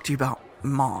need to talk to you about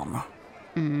Mom.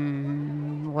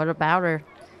 What about her?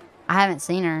 I haven't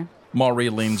seen her. Marie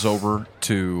leans over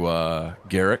to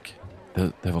Garrick.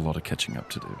 They have a lot of catching up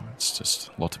to do. It's just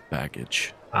a lot of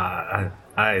baggage.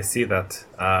 I see that.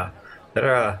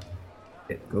 They're a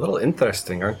little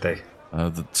interesting, aren't they?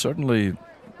 Certainly,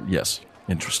 yes,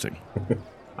 interesting.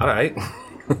 All right.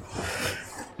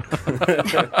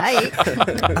 Hey.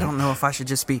 I don't know if I should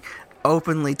just be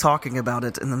openly talking about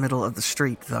it in the middle of the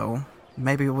street, though.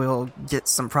 Maybe we'll get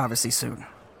some privacy soon.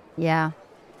 Yeah.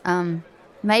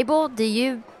 Mabel, do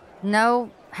you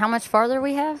know how much farther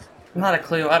we have? Not a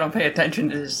clue. I don't pay attention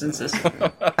to distances.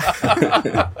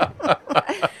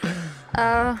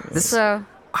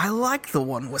 I like the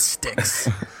one with sticks.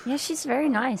 Yeah, she's very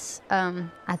nice.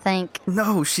 I think.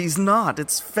 No, she's not.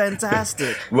 It's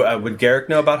fantastic. Would Garrick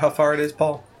know about how far it is,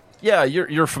 Paul? Yeah,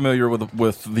 you're familiar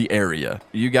with the area.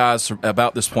 You guys,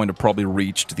 about this point, have probably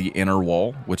reached the inner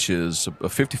wall, which is a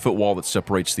 50-foot wall that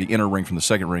separates the inner ring from the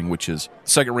second ring, which is... The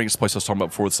second ring is the place I was talking about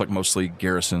before. It's like mostly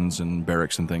garrisons and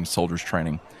barracks and things, soldiers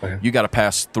training. Okay. You got to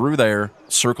pass through there,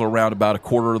 circle around about a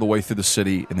quarter of the way through the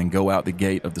city, and then go out the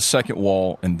gate of the second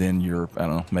wall, and then you're, I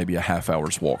don't know, maybe a half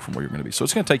hour's walk from where you're going to be. So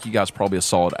it's going to take you guys probably a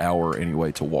solid hour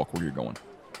anyway to walk where you're going.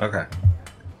 Okay.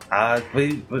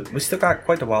 We still got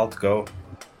quite a while to go.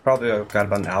 Probably got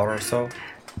about an hour or so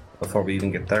before we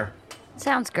even get there.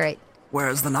 Sounds great.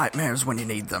 Where's the nightmares when you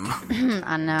need them?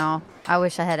 I know. I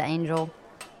wish I had an angel.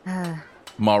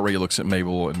 Mari looks at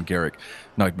Mabel and Garrick.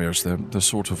 Nightmares, they're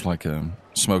sort of like a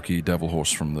smoky devil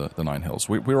horse from the Nine Hills.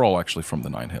 We're all actually from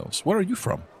the Nine Hills. Where are you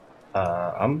from?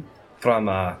 I'm from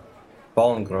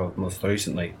Fallen Grove most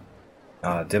recently.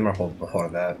 Dimmerhold before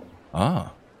that.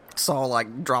 Ah. Saul,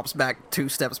 like, drops back 2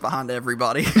 steps behind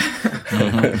everybody.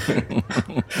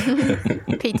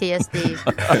 PTSD.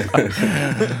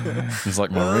 He's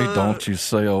like, Marie, don't you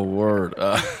say a word.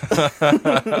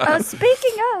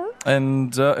 Speaking of.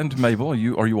 And Mabel,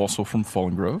 are you also from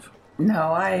Fallen Grove?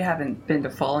 No, I haven't been to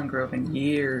Fallen Grove in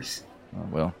years. Oh,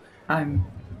 well. I'm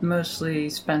mostly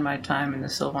spend my time in the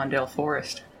Sylvandale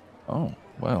Forest. Oh,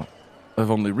 well.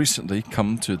 I've only recently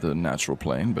come to the natural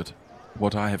plane, but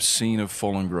what I have seen of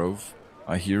Fallen Grove,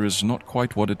 I hear, is not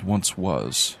quite what it once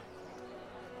was.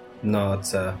 No,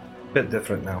 it's a bit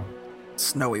different now.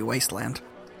 Snowy wasteland.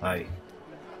 Aye.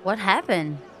 What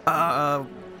happened?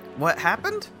 What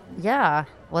happened? Yeah.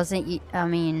 Wasn't you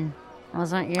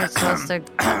supposed to...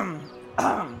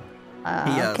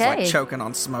 He's okay. like choking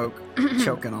on smoke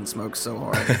so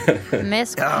hard.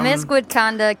 Misk would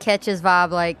kinda catch his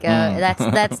vibe, like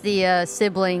that's the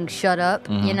sibling shut up,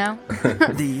 you know?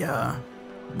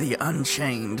 The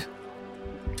Unchained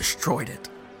destroyed it.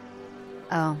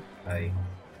 Oh. Aye.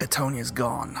 Etonia's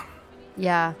gone.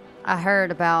 Yeah, I heard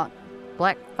about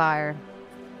Blackfire.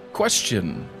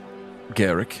 Question,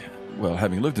 Garrick. Well,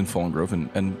 having lived in Fallen Grove,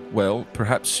 and well,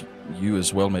 perhaps you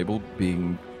as well, Mabel,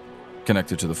 being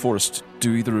connected to the forest,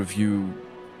 do either of you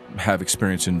have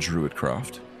experience in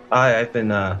Druidcraft? I've been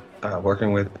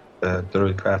working with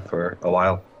Druidcraft for a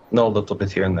while. Know a little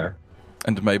bit here and there.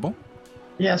 And Mabel?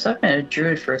 Yes, I've been a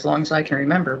druid for as long as I can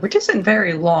remember, which isn't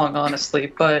very long,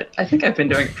 honestly, but I think I've been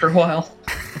doing it for a while.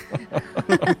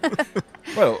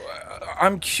 Well,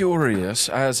 I'm curious,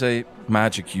 as a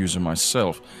magic user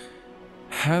myself,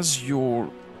 has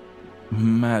your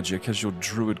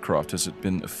Druidcraft, has it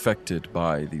been affected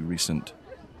by the recent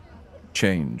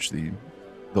change, the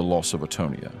loss of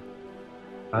Etonia?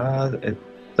 It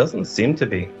doesn't seem to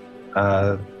be.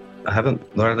 I haven't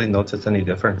really noticed any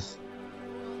difference.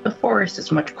 The forest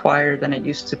is much quieter than it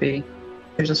used to be.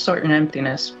 There's a certain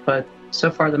emptiness, but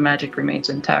so far the magic remains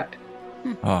intact.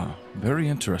 Ah, very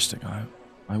interesting.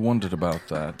 I wondered about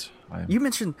that.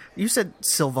 You said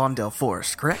Sylvandale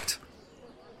Forest, correct?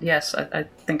 Yes, I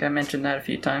think I mentioned that a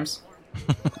few times.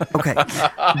 Okay.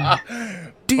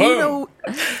 Do you know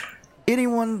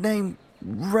anyone named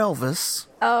Relvis?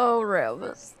 Oh,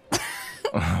 Relvis.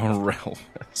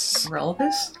 Relvis.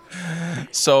 Relvis?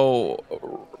 So,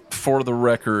 for the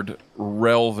record,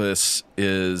 Relvis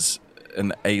is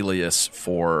an alias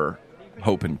for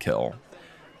Hope and Kill.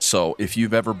 So, if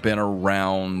you've ever been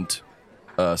around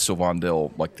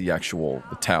Sylvandale, like the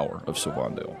tower of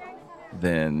Sylvandale,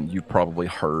 then you probably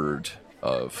heard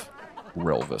of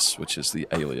Relvis, which is the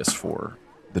alias for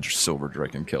the Silver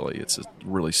Dragon Kelly. It's a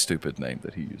really stupid name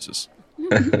that he uses.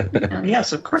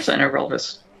 Yes, of course I know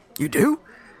Relvis. You do?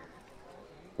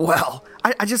 Well,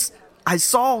 I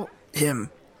saw him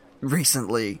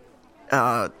recently.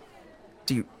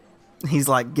 He's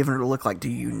like giving her a look like, do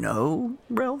you know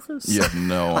Relvis? You have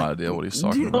no idea what he's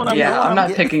talking about. I'm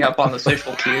not picking up on the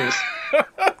social cues.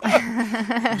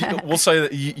 We'll say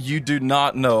that you do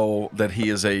not know that he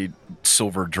is a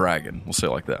silver dragon. We'll say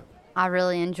it like that. I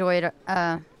really enjoyed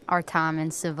our time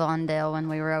in Sylvandale when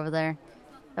we were over there.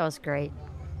 That was great.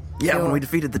 Yeah, when we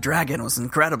defeated the dragon, it was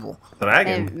incredible.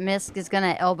 Dragon? And Misk is going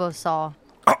to elbow Saw.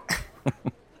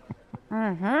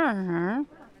 Kind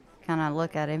of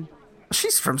look at him.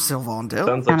 She's from Sylvandale.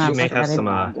 Sounds like she may have some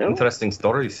interesting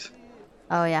stories.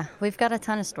 Oh, yeah. We've got a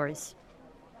ton of stories.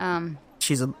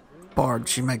 She's a bard.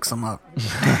 She makes them up.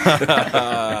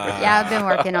 Yeah, I've been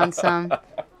working on some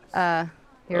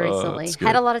here recently.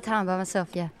 Had a lot of time by myself,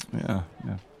 yeah. Yeah.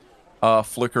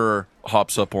 Flicker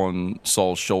hops up on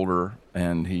Saul's shoulder,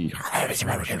 and he... You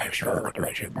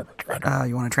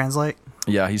want to translate?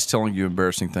 Yeah, he's telling you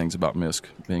embarrassing things about Misk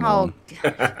being Oh,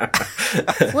 alone.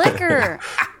 Flicker.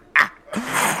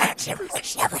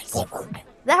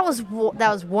 That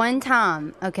was one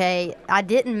time, okay? I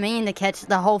didn't mean to catch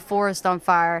the whole forest on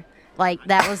fire. Like,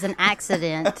 that was an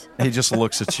accident. He just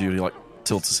looks at you, and he like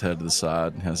tilts his head to the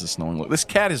side and has this knowing look. This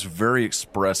cat is very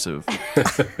expressive.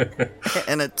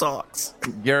 And it talks.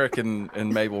 Garrick and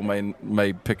Mabel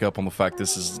may pick up on the fact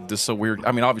this is so weird.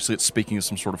 I mean, obviously it's speaking of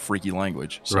some sort of freaky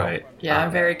language. So. Right. Yeah,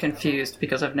 I'm very confused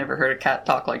because I've never heard a cat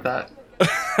talk like that.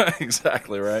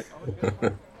 Exactly, right?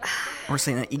 We're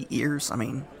seeing it eat ears. I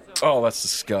mean, Oh, that's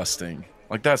disgusting.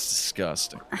 Like, that's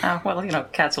disgusting. Well,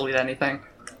 cats will eat anything.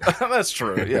 That's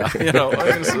true, yeah.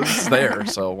 It's there,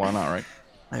 so why not, right?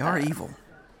 they are evil.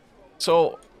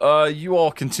 So, you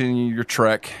all continue your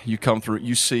trek. You come through.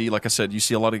 You see, like I said, you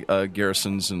see a lot of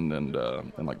garrisons and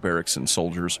like barracks and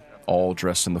soldiers all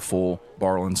dressed in the full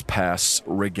Barlands Pass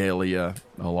regalia.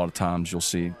 A lot of times you'll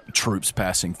see troops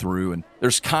passing through, and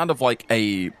there's kind of like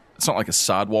it's not like a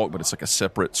sidewalk, but it's like a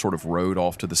separate sort of road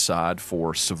off to the side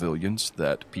for civilians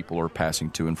that people are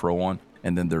passing to and fro on.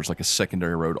 And then there's like a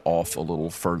secondary road off a little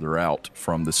further out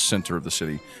from the center of the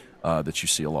city that you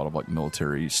see a lot of like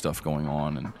military stuff going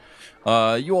on.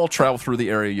 And you all travel through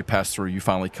the area, you pass through, you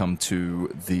finally come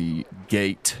to the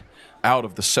gate out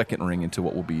of the second ring into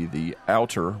what will be the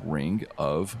outer ring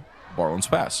of Barlands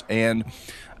Pass. And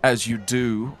as you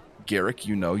do, Garrick,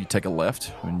 you take a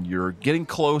left, and you're getting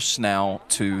close now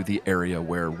to the area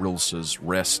where Rilsa's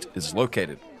Rest is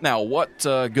located. Now, what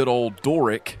good old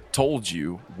Doric told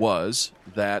you was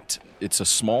that it's a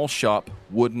small shop,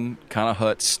 wooden kind of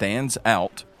hut, stands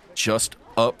out just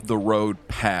up the road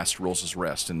past Rilsa's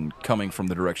Rest, and coming from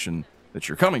the direction that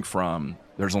you're coming from,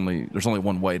 there's only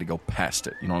one way to go past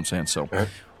it. You know what I'm saying?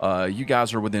 So, you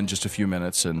guys are within just a few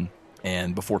minutes,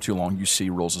 and before too long, you see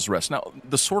Rilsa's Rest. Now,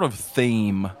 the sort of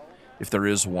theme, if there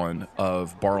is one,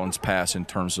 of Barlands Pass in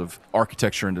terms of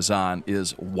architecture and design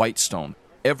is white stone.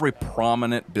 Every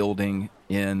prominent building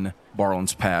in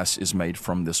Barlands Pass is made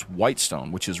from this white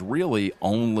stone, which is really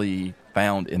only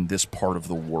found in this part of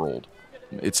the world.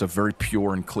 It's a very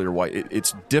pure and clear white.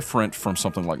 It's different from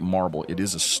something like marble. It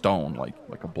is a stone,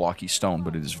 like a blocky stone,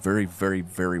 but it is very, very,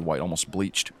 very white, almost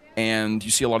bleached. And you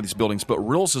see a lot of these buildings, but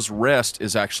Rilsa's Rest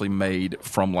is actually made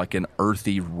from like an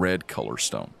earthy red color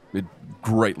stone. It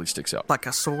greatly sticks out. Like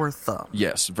a sore thumb.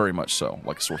 Yes, very much so,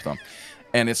 like a sore thumb.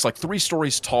 And it's like 3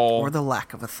 stories tall. Or the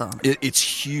lack of a thumb.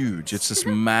 It's huge. It's this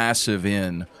massive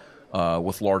inn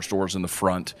with large doors in the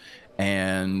front,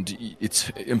 and it's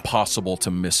impossible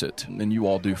to miss it. And then you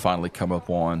all do finally come up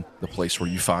on the place where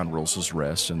you find Rilsa's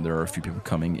Rest, and there are a few people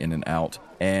coming in and out.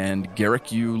 And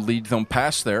Garrick, you lead them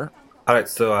past there. All right,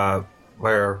 so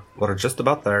we're just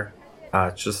about there.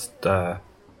 Just a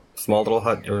small little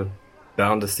hut. You're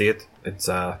bound to see it. It's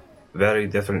very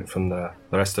different from the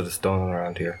rest of the stone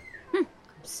around here.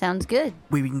 Sounds good.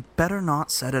 We better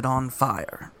not set it on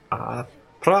fire.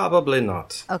 Probably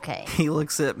not. Okay. He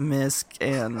looks at Misk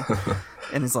and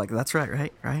he's like, that's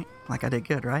right? Like I did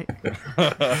good, right?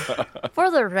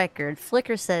 For the record,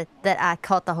 Flicker said that I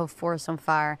caught the whole forest on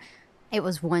fire. It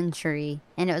was one tree,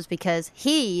 and it was because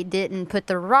he didn't put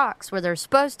the rocks where they're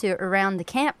supposed to around the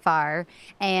campfire,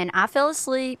 and I fell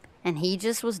asleep, and he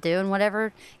just was doing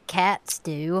whatever cats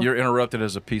do. You're interrupted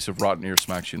as a piece of rotten ear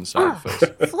smacks you in the side of the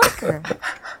face. Flicker.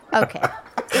 Okay.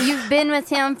 You've been with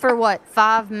him for,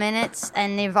 5 minutes,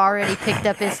 and they've already picked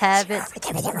up his habits?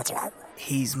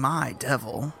 He's my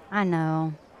devil. I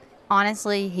know.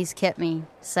 Honestly, he's kept me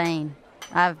sane.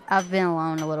 I've been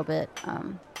alone a little bit,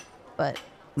 but...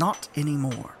 Not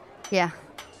anymore. Yeah,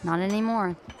 not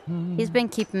anymore. He's been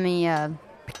keeping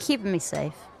me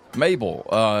safe.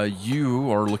 Mabel, you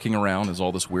are looking around as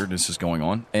all this weirdness is going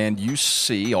on, and you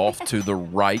see off to the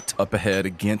right, up ahead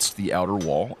against the outer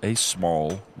wall, a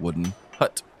small wooden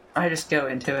hut. I just go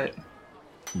into it.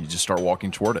 You just start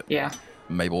walking toward it. Yeah.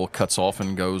 Mabel cuts off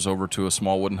and goes over to a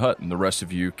small wooden hut, and the rest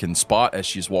of you can spot as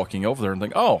she's walking over there and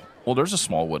think, oh, well, there's a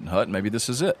small wooden hut. Maybe this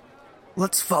is it.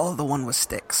 Let's follow the one with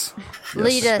sticks.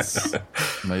 Lead us.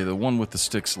 May the one with the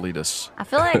sticks lead us. I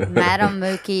feel like Madam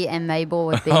Mookie and Mabel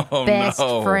would be best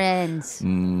friends.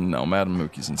 No, Madam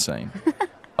Mookie's insane.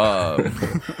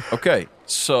 Okay,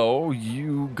 so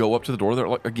you go up to the door. There,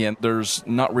 again, there's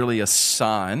not really a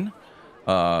sign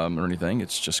or anything.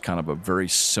 It's just kind of a very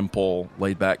simple,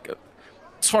 laid-back.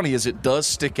 What's funny is it does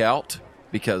stick out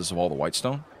because of all the white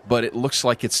stone, but it looks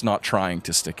like it's not trying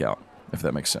to stick out, if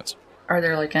that makes sense. Are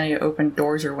there any open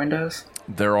doors or windows?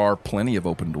 There are plenty of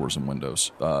open doors and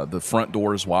windows. The front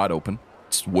door is wide open.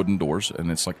 It's wooden doors, and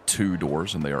it's like 2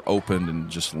 doors, and they are opened and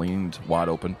just leaned wide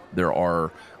open. There are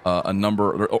a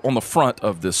number on the front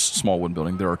of this small wooden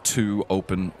building. There are 2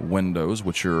 open windows,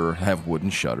 which have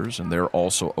wooden shutters, and they're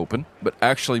also open. But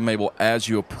actually, Mabel, as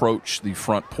you approach the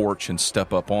front porch and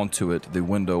step up onto it, the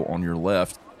window on your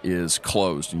left is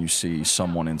closed, and you see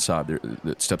someone inside there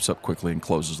that steps up quickly and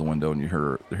closes the window, and you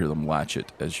hear them latch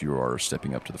it as you are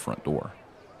stepping up to the front door.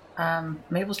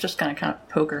 Mabel's just gonna kind of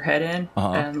poke her head in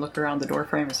and look around the door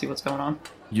frame and see what's going on.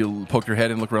 You poke your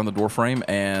head and look around the door frame,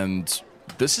 and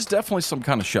this is definitely some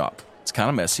kind of shop. It's kind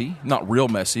of messy, not real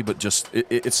messy, but just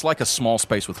it's like a small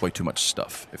space with way too much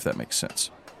stuff, if that makes sense.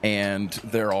 And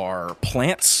there are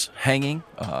plants hanging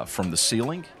from the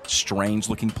ceiling,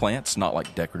 strange-looking plants, not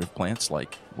like decorative plants,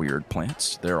 like weird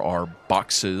plants. There are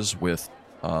boxes with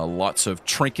lots of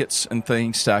trinkets and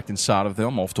things stacked inside of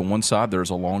them. Off to one side,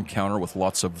 there's a long counter with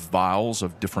lots of vials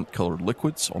of different colored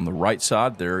liquids. On the right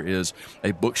side, there is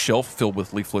a bookshelf filled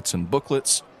with leaflets and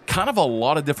booklets. Kind of a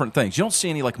lot of different things. You don't see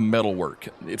any like metalwork.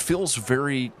 It feels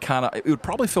it would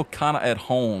probably feel kind of at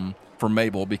home for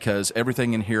Mabel because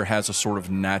everything in here has a sort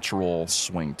of natural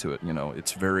swing to it. You know,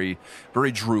 it's very,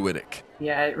 very druidic.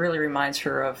 Yeah, it really reminds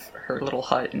her of her little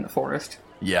hut in the forest.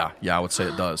 Yeah, I would say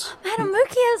it does. Madam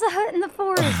Mookie has a hut in the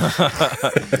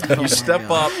forest. You step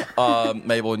up,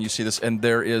 Mabel, and you see this, and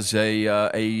there is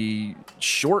a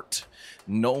short,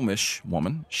 gnomish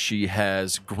woman. She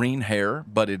has green hair,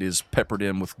 but it is peppered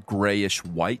in with grayish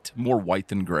white, more white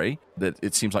than gray, that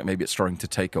it seems like maybe it's starting to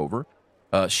take over.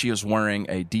 She is wearing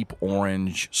a deep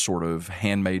orange sort of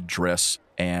handmade dress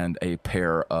and a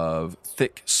pair of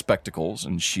thick spectacles,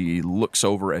 and she looks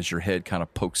over as your head kind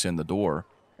of pokes in the door.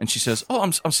 And she says, "Oh,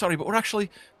 I'm sorry, but we're actually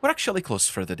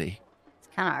closed for the day." It's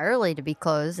kind of early to be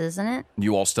closed, isn't it?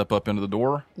 You all step up into the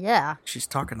door. Yeah. She's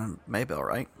talking to Mabel,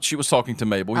 right? She was talking to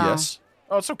Mabel, yes.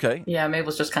 Oh, it's okay. Yeah,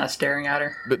 Mabel's just kind of staring at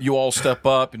her. But you all step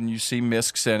up, and you see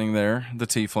Misk standing there, the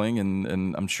tiefling,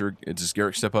 and I'm sure, does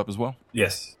Garrick step up as well?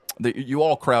 Yes. You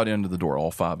all crowd into the door,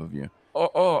 all 5 of you.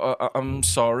 I'm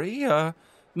sorry.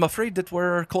 I'm afraid that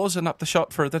we're closing up the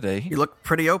shop for the day. You look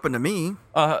pretty open to me.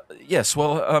 Yes,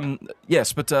 well,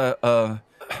 yes, but,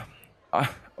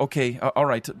 okay, all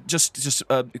right. Just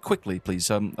quickly,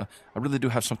 please. I really do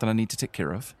have something I need to take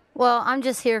care of. Well, I'm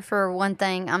just here for one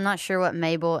thing. I'm not sure what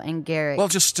Mabel and Garrick... Well,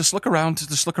 just look around.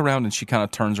 Just look around, and she kind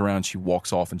of turns around, and she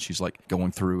walks off, and she's, like,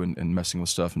 going through and messing with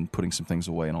stuff and putting some things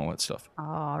away and all that stuff.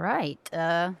 All right.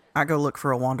 I go look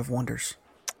for a wand of wonders.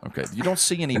 Okay, you don't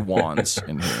see any wands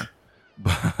in here.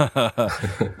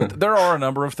 But there are a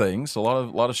number of things, a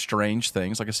lot of strange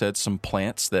things. Like I said, some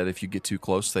plants that if you get too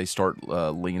close, they start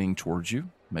leaning towards you.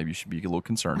 Maybe you should be a little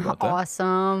concerned about that.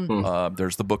 Awesome.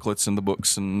 There's the booklets and the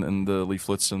books and the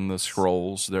leaflets and the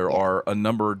scrolls. There are a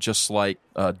number, just like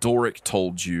Doric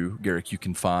told you, Garrick, you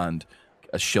can find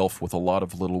a shelf with a lot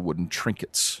of little wooden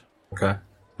trinkets. Okay.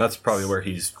 That's probably where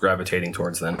he's gravitating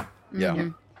towards then. Yeah. Mm-hmm.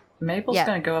 Mabel's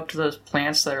gonna go up to those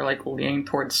plants that are like leaning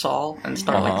towards Saul and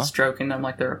start like stroking them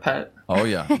like they're a pet. Oh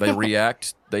yeah, they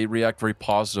react very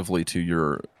positively to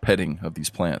your petting of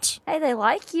these plants. Hey, they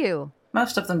like you.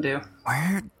 Most of them do.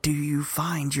 Where do you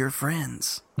find your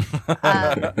friends?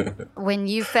 When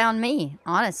you found me,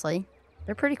 honestly.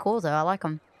 They're pretty cool, though. I like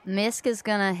them. Misk is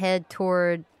going to head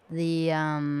toward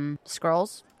the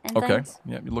scrolls and things.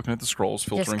 Yeah, you're looking at the scrolls,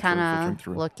 filtering Just kind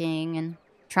through. of looking and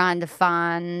trying to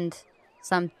find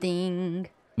something.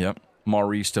 Yep.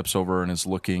 Marie steps over and is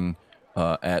looking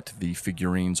at the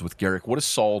figurines with Garrick. What is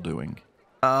Saul doing?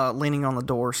 Leaning on the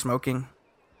door, smoking.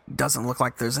 Doesn't look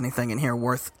like there's anything in here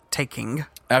worth taking.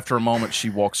 After a moment, she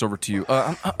walks over to you.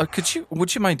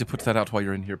 Would you mind to put that out while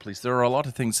you're in here, please? There are a lot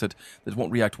of things that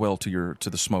won't react well to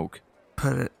the smoke.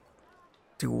 Put it...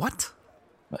 Do what?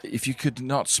 If you could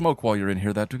not smoke while you're in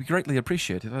here, that would be greatly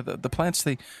appreciated. The plants,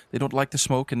 they don't like the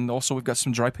smoke, and also we've got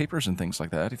some dry papers and things like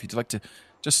that. If you'd like to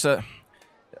just...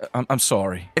 I'm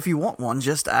sorry. If you want one,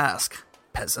 just ask,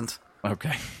 peasant.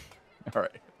 Okay. All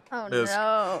right. Oh,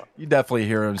 no. You definitely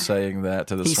hear him saying that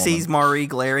to this He sees Marie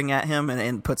glaring at him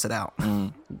and puts it out.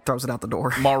 Throws it out the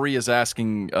door. Marie is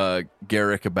asking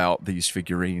Garrick about these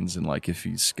figurines and like if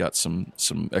he's got some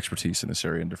expertise in this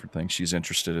area and different things. She's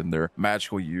interested in their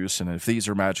magical use and if these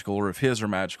are magical or if his are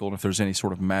magical and if there's any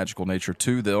sort of magical nature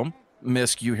to them.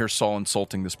 Misk, you hear Saul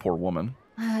insulting this poor woman.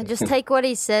 Just take what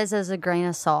he says as a grain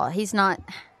of salt. He's not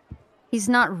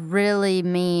really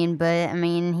mean, but I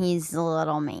mean, he's a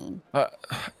little mean. I'm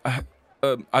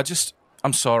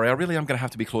sorry. I'm going to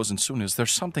have to be closing soon. Is there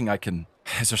something I can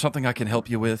help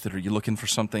you with? Or are you looking for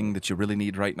something that you really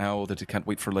need right now that you can't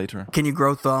wait for later? Can you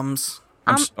grow thumbs?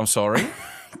 I'm sorry?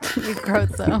 You grow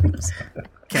thumbs.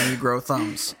 Can you grow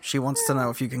thumbs? She wants to know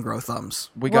if you can grow thumbs.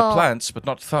 We got Well- plants, but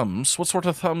not thumbs. What sort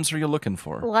of thumbs are you looking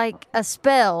for? Like a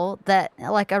spell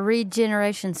like a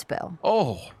regeneration spell.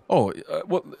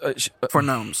 For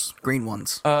gnomes, green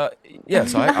ones.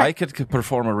 Yes, I could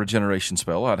perform a regeneration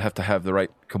spell. I'd have to have the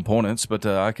right components, but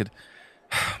I could.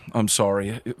 I'm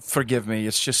sorry. Forgive me.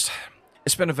 It's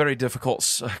been a very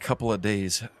difficult couple of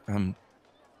days. I'm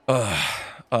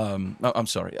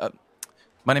sorry.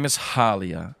 My name is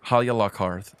Halia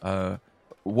Lockhart.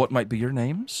 What might be your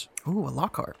names? Ooh, a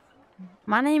Lockhart.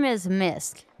 My name is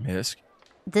Misk. Misk.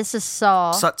 This is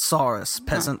Saul. Sutsaurus,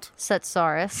 peasant.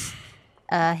 Setsaurus.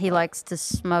 He likes to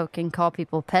smoke and call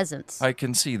people peasants. I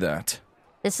can see that.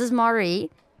 This is Marie,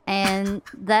 and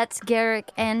that's Garrick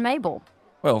and Mabel.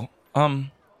 Well,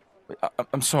 I'm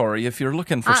sorry. If you're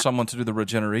looking for someone to do the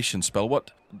regeneration spell, what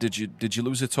did you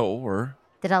lose a toe or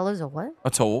Did I lose a what?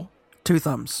 a toe? 2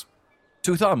 thumbs.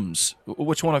 2 thumbs.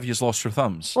 Which one of you's lost your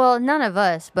thumbs? Well, none of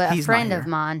us, but He's a friend not of here.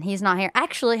 mine. He's not here.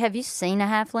 Actually, have you seen a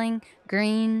halfling?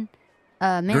 Green,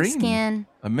 mint Green? skin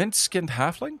A mint-skinned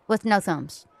halfling? with no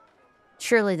thumbs.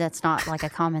 Surely that's not like a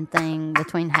common thing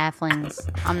between halflings.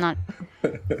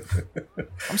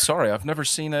 I'm sorry, I've never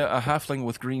seen a halfling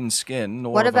with green skin,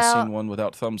 nor What have I about- seen one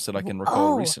without thumbs that I can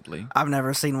recall Oh. recently. I've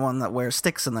never seen one that wears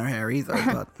sticks in their hair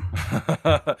either,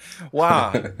 but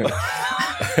Wow. Why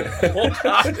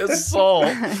is Saul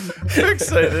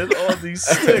fixated on these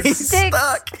sticks? he's Sticks.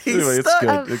 stuck. He's Anyway, it's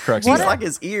stuck. good. It cracks He's me up. like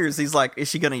his ears. He's like, is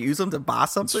she going to use them to buy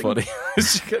It's something? funny.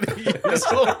 Is she gonna use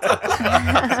them?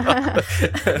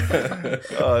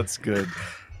 Oh, that's good.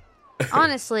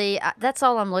 Honestly, that's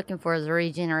all I'm looking for is a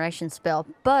regeneration spell.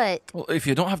 But, Well, if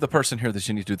you don't have the person here that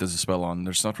you need to do the spell on,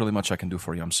 there's not really much I can do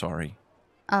for you. I'm sorry.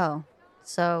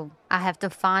 so I have to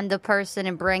find the person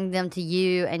and bring them to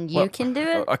you, and you Well, can do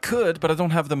it? I could, but I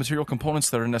don't have the material components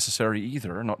that are necessary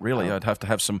either. Not really. I'd have to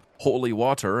have some holy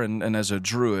water, and as a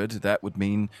druid, that would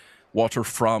mean water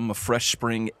from a fresh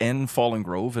spring in Fallen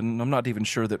Grove, and I'm not even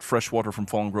sure that fresh water from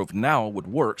Fallen Grove now would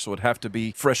work, so it'd have to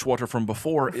be fresh water from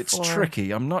before. It's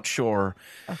tricky. I'm not sure.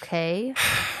 Okay.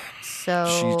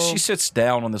 So... She sits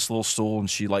down on this little stool, and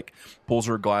she, pulls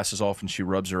her glasses off, and she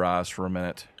rubs her eyes for a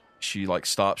minute. She,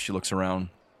 stops, she looks around.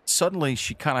 Suddenly,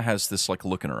 she kind of has this,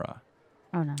 look in her eye.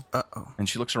 Oh, no. Uh-oh. And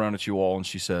she looks around at you all and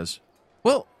she says,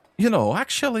 well,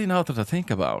 actually, now that I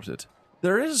think about it,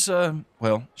 there is,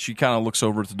 she kind of looks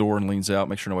over at the door and leans out,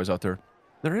 makes sure nobody's out there.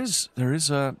 There is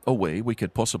a way we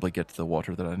could possibly get to the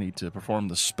water that I need to perform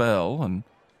the spell. And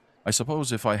I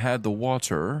suppose if I had the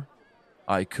water,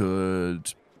 I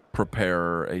could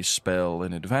prepare a spell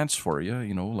in advance for you,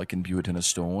 imbue it in a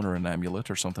stone or an amulet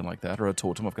or something like that, or a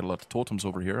totem. I've got a lot of totems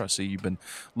over here. I see you've been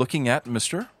looking at,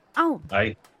 mister. Oh,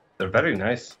 They're very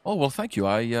nice. Oh, well, thank you.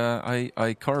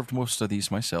 I carved most of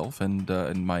these myself, and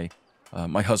my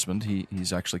husband,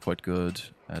 he's actually quite good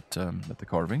at the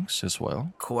carvings as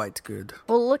well. Quite good.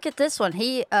 well, look at this one.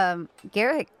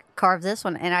 Garrick carved this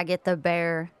one, and I get the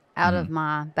bear out of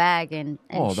my bag and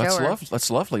Oh, show her. that's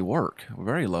lovely work.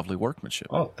 Very lovely workmanship.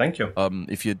 Oh, thank you.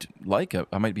 If you'd like,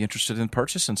 I might be interested in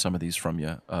purchasing some of these from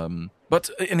you. But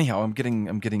anyhow, I'm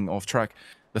getting off track.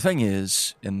 The thing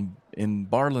is, in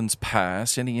Barland's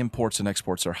Pass, any imports and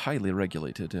exports are highly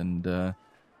regulated, and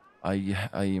I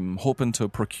am hoping to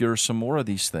procure some more of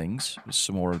these things,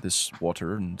 some more of this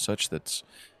water and such that's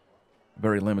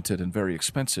very limited and very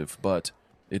expensive, but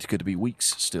it could be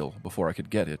weeks still before I could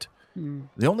get it.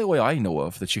 The only way I know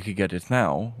of that you could get it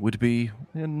now would be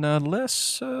in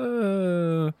less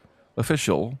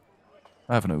official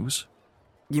avenues.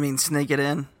 You mean sneak it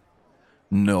in?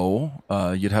 No,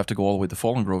 you'd have to go all the way to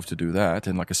Fallen Grove to do that,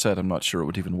 and like I said, I'm not sure it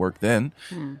would even work then.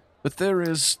 But there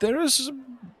is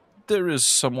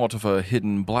somewhat of a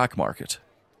hidden black market.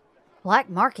 Black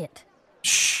market.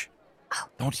 Shh!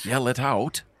 Don't yell it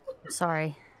out.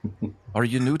 Sorry. Are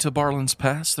you new to Barland's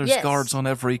Pass? There's Yes. guards on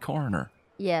every corner.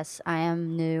 Yes, I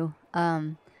am new.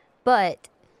 But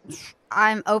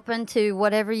I'm open to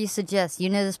whatever you suggest. You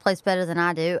know this place better than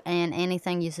I do, and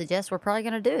anything you suggest, we're probably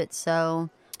going to do it. So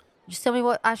just tell me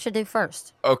what I should do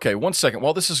first. Okay, 1 second.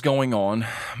 While this is going on,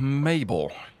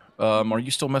 Mabel, are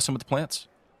you still messing with the plants?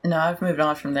 No, I've moved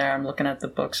on from there. I'm looking at the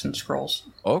books and scrolls.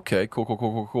 Okay,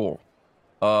 cool.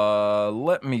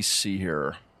 Let me see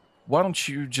here. Why don't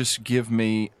you just give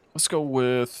me... Let's go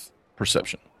with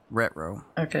perception. Retro.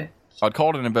 Okay. I'd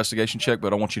call it an investigation check,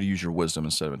 but I want you to use your wisdom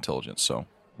instead of intelligence, so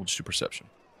we'll just do perception.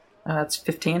 It's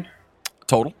 15.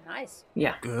 Total? Nice.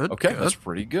 Yeah. Good. Okay, good. that's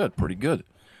pretty good.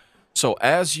 So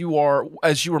as you are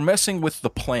messing with the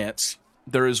plants,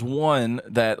 there is one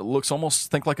that looks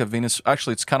almost like a Venus.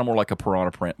 Actually, it's kind of more like a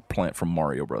piranha plant from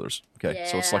Mario Brothers. Okay,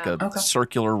 so it's like a Okay.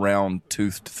 circular,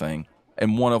 round-toothed thing.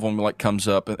 and one of them like comes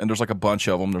up, and there's like a bunch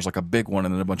of them. There's like a big one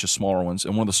and then a bunch of smaller ones,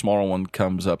 and one of the smaller one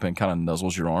comes up and kind of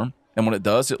nuzzles your arm. And when it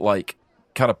does, it like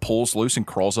kind of pulls loose and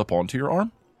crawls up onto your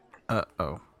arm.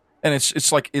 Uh-oh. And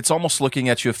it's like it's almost looking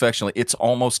at you affectionately. It's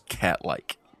almost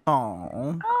cat-like.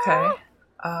 Oh. Okay.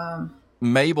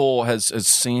 Mabel has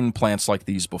seen plants like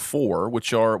these before,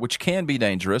 which can be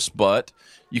dangerous, but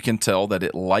you can tell that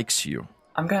it likes you.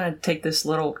 I'm gonna take this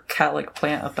little cat-like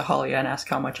plant up to Holly and ask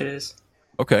how much it is.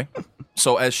 Okay.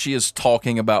 So as she is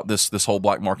talking about this whole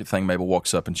black market thing, Mabel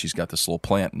walks up and she's got this little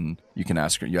plant, and you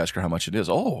ask her how much it is.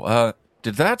 Oh,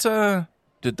 did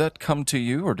that come to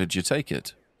you, or did you take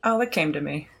it? Oh, it came to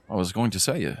me. I was going to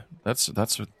say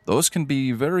those can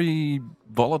be very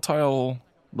volatile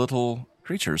little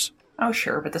creatures. Oh,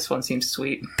 sure, but this one seems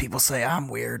sweet. People say I'm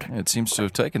weird. It seems to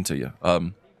have taken to you.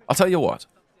 I'll tell you what.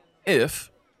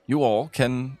 If you all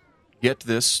can get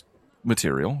this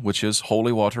material, which is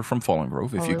holy water from Fallen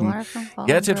Grove, if you can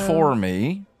get it for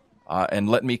me and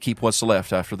let me keep what's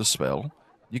left after the spell,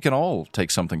 you can all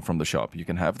take something from the shop. You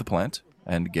can have the plant.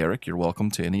 And Garrick, you're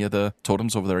welcome to any of the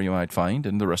totems over there you might find.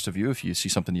 And the rest of you, if you see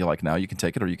something you like now, you can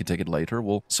take it, or you can take it later.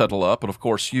 We'll settle up. And of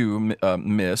course, you,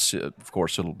 miss, of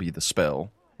course, it'll be the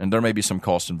spell. And there may be some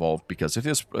cost involved because it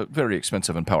is a very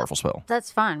expensive and powerful spell.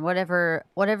 That's fine. Whatever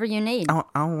you need.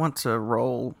 I want to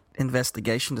roll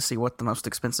investigation to see what the most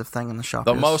expensive thing in the shop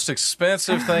is. The most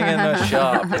expensive thing in the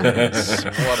shop is...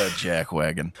 What a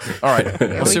jackwagon. All right,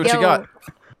 let's see what you got.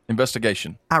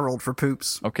 Investigation. I rolled for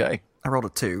poops. Okay. I rolled a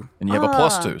 2. And you have a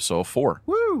 +2, so a 4.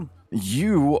 Woo!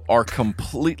 You are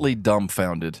completely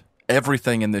dumbfounded.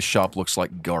 Everything in this shop looks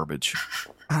like garbage.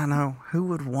 I know. Who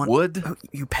would want... Wood?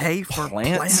 You pay for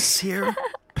plants here?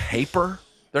 Paper?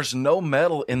 There's no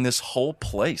metal in this whole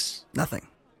place. Nothing.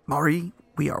 Maury,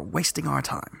 we are wasting our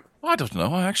time. I don't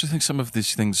know. I actually think some of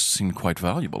these things seem quite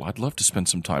valuable. I'd love to spend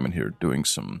some time in here doing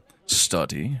some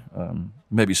study.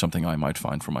 Maybe something I might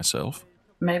find for myself.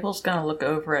 Mabel's gonna look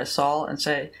over at Saul and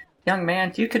say, "Young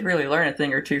man, you could really learn a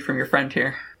thing or two from your friend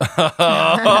here."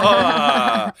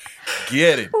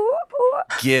 Get him.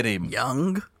 Get him.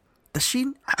 Young? Does she...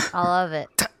 I love it.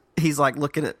 He's like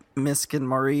looking at Misk and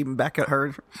Marie and back at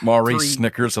her. Marie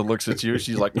snickers and looks at you.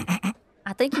 She's like...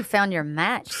 I think you found your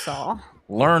match, Saul.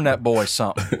 Learn that boy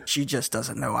something. She just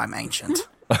doesn't know I'm ancient.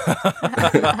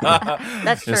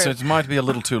 That's true. Yes, it might be a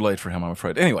little too late for him, I'm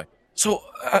afraid. Anyway, so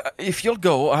if you'll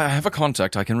go, I have a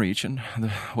contact I can reach, and,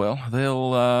 well,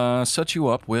 they'll set you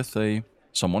up with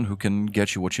someone who can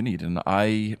get you what you need. And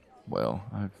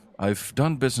I've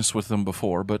done business with them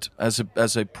before, but as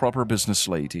a proper business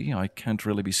lady, I can't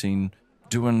really be seen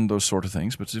doing those sort of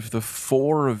things. But if the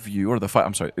 4 of you,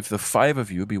 if the 5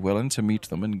 of you be willing to meet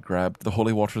them and grab the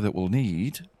holy water that we'll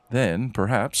need, then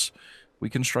perhaps we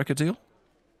can strike a deal.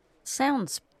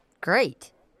 Sounds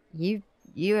great. You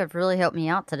have really helped me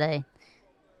out today.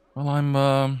 Well, I'm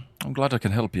glad I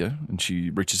can help you. And she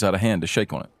reaches out a hand to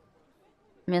shake on it.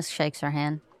 Miss shakes her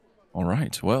hand. All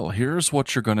right. Well, here's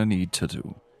what you're going to need to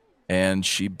do. And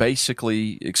she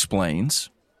basically explains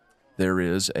there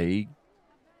is a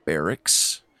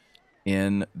barracks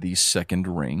in the second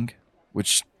ring,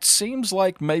 which seems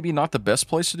like maybe not the best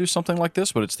place to do something like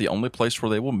this, but it's the only place where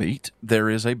they will meet. There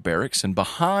is a barracks, and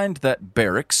behind that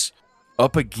barracks,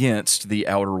 up against the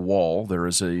outer wall, there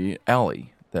is a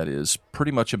alley that is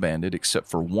pretty much abandoned except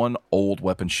for one old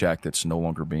weapon shack that's no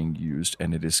longer being used,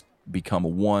 and it has become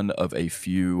one of a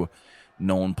few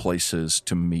known places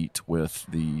to meet with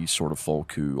the sort of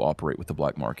folk who operate with the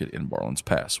black market in Barlin's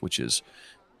Pass, which is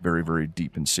very, very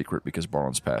deep and secret because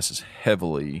Barlin's Pass is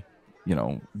heavily,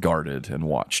 guarded and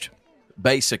watched.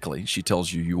 Basically, she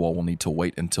tells you all will need to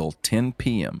wait until 10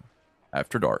 p.m.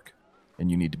 after dark,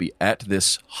 and you need to be at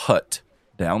this hut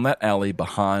down that alley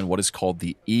behind what is called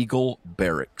the Eagle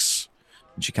Barracks.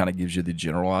 And she kind of gives you the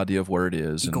general idea of where it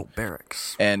is. Eagle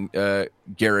Barracks. And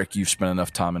Garrick, you've spent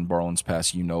enough time in Barlin's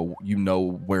Pass. You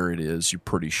know where it is. You're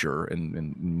pretty sure.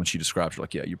 And when she describes, you're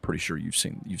like, yeah, you're pretty sure you've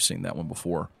seen that one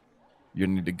before. You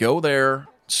need to go there,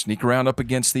 sneak around up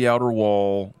against the outer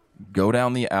wall, go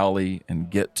down the alley, and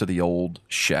get to the old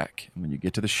shack. And when you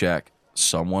get to the shack,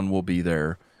 someone will be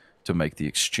there to make the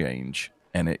exchange.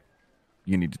 And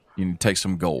you need to take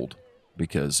some gold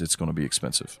because it's going to be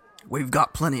expensive. We've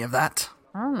got plenty of that.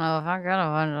 I don't know if I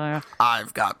got one.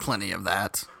 I've got plenty of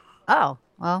that. Oh,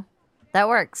 well, that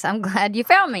works. I'm glad you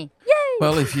found me. Yay!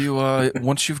 Well, if you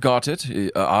once you've got it,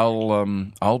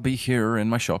 I'll be here in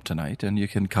my shop tonight, and you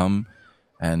can come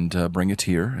and bring it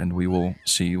here, and we will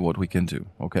see what we can do.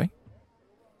 Okay?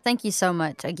 Thank you so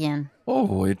much again.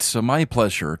 Oh, it's my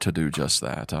pleasure to do just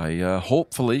that. I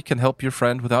hopefully can help your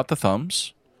friend without the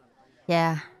thumbs.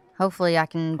 Yeah, hopefully I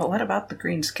can. But what about the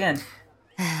green skin?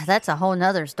 That's a whole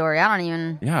nother story. I don't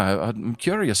even... Yeah, I'm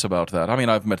curious about that. I mean,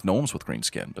 I've met gnomes with green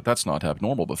skin, but that's not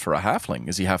abnormal. But for a halfling,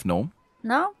 is he half gnome?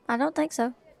 No, I don't think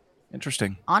so.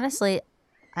 Interesting. Honestly,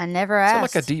 I never Is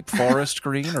asked. it like a deep forest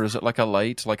green, or is it like a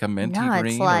light, like a minty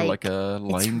green, or like a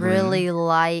lime it's green? really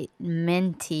light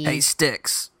minty. Hey,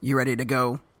 Sticks, you ready to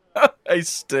go? Hey,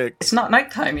 Stick. It's not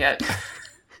nighttime yet.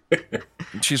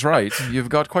 She's right. You've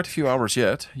got quite a few hours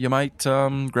yet. You might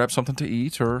grab something to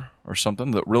eat or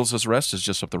something. The Rills' Rest is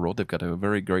just up the road. They've got a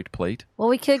very great plate. Well,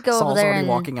 we could go over Saul's there already and...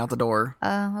 walking out the door.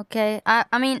 Okay.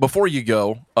 I mean... Before you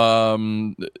go,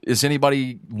 is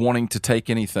anybody wanting to take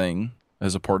anything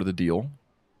as a part of the deal?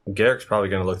 Garrick's probably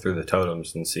going to look through the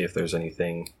totems and see if there's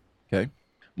anything. Okay.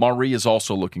 Marie is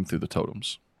also looking through the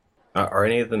totems. Are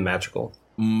any of them magical?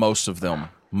 Most of them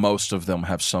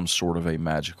have some sort of a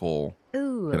magical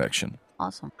connection.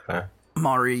 Awesome. Okay.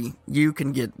 Mari, you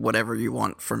can get whatever you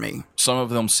want for me. Some of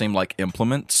them seem like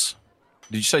implements.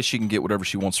 Did you say she can get whatever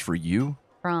she wants for you?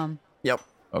 Yep.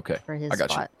 Okay, For his I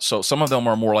got spot. you. So some of them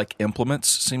are more like implements,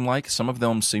 seem like. Some of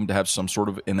them seem to have some sort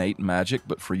of innate magic,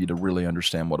 but for you to really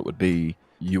understand what it would be,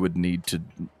 you would need to,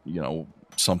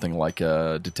 something like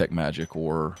detect magic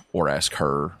or ask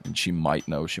her, and she might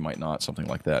know, she might not, something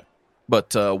like that.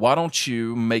 But why don't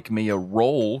you make me a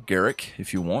roll, Garrick,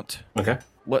 if you want? Okay.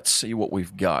 Let's see what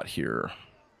we've got here.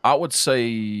 I would say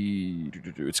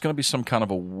it's going to be some kind of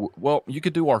well, you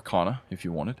could do Arcana if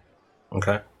you wanted.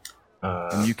 Okay.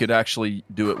 And you could actually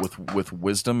do it with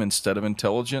wisdom instead of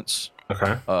intelligence.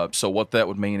 Okay. So what that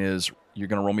would mean is you're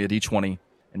going to roll me a d20,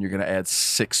 and you're going to add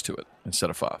 6 to it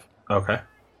instead of 5. Okay.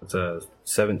 It's a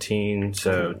 17,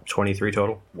 so 23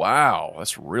 total. Wow,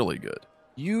 that's really good.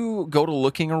 You go to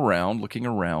looking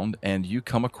around, and you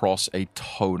come across a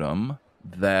totem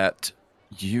that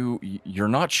you're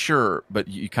not sure, but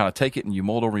you kind of take it and you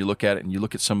mull it over, you look at it, and you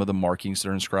look at some of the markings that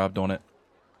are inscribed on it.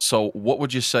 So what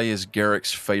would you say is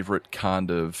Garrick's favorite kind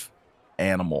of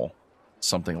animal?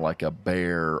 Something like a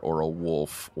bear or a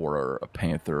wolf or a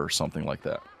panther or something like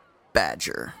that.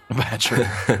 Badger. Badger.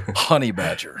 Honey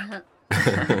badger.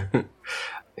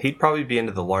 He'd probably be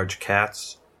into the large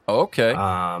cats. Okay.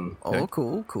 Oh,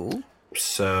 cool.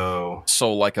 So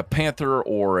like a panther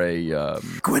or a...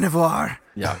 Guinevere.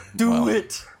 yeah. Do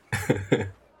it.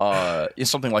 It's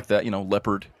something like that,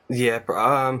 leopard. yeah,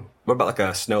 what about like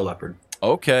a snow leopard?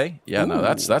 Okay. Yeah, no, Ooh.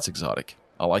 that's exotic.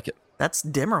 I like it. That's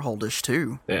Dimmerholdish,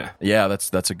 too. Yeah. Yeah,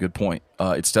 that's a good point.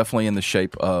 It's definitely in the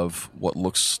shape of what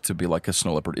looks to be like a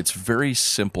snow leopard. It's very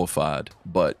simplified,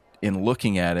 but in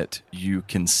looking at it, you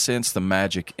can sense the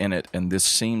magic in it, and this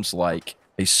seems like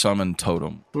a summon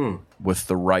totem. With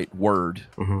the right word,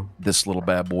 this little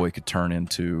bad boy could turn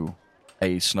into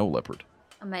a snow leopard.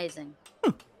 Amazing.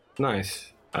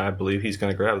 Nice. I believe he's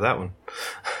going to grab that one.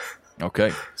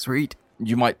 Okay. Sweet.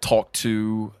 You might talk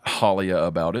to Halia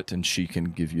about it, and she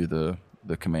can give you the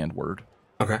command word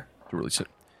Okay. to release it.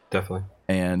 Definitely.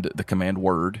 And the command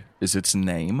word is its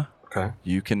name. Okay.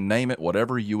 You can name it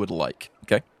whatever you would like,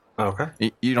 okay?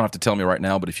 Okay. You don't have to tell me right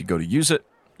now, but if you go to use it,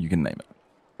 you can name it.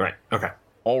 Right. Okay.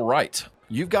 All right.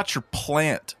 You've got your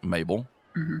plant, Mabel.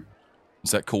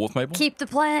 Is that cool with Mabel? Keep the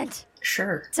plant.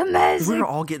 Sure. It's amazing. We're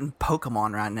all getting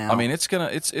Pokemon right now. I mean,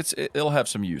 it'll have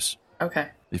some use Okay.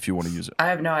 if you want to use it. I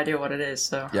have no idea what it is,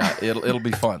 so. Yeah, it'll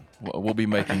be fun. We'll be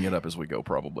making it up as we go,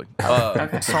 probably.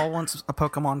 Saul wants a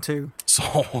Pokemon, too.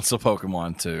 Saul wants a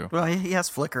Pokemon too. Well, he has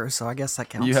Flicker, so I guess that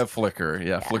counts. You have Flicker.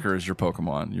 Yeah, Flicker is your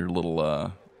Pokemon. Your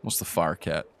little, what's the fire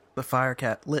cat? the Fire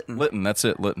Cat, Litten. Litten, that's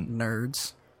it, Litten.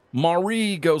 Nerds.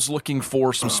 Marie goes looking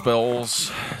for some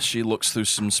spells. She looks through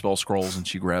some spell scrolls and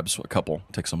she grabs a couple,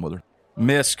 takes them with her.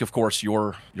 Misk, of course,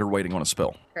 you're waiting on a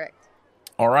spell. Correct.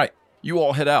 All right, you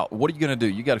all head out. What are you going to do?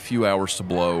 You got a few hours to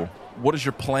blow. What is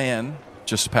your plan?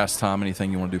 Just to pass time?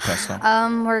 Anything you want to do past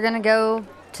time? We're gonna go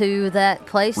to that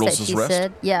place that Rilsa's she Rest?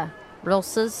 said. Yeah,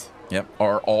 Rilsa's. Yep.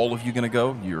 Are all of you going to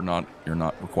go? You're not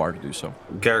required to do so.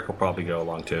 Garrick will probably go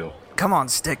along too. Come on,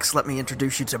 Sticks. Let me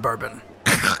introduce you to Bourbon.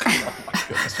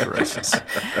 That's gracious.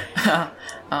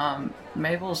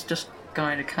 Mabel's just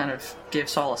going to kind of give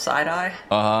Saul a side eye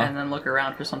and then look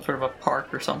around for some sort of a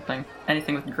park or something.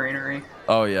 Anything with greenery.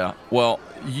 Oh, yeah. Well,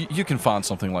 you can find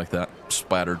something like that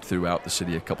splattered throughout the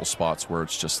city, a couple spots where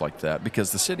it's just like that,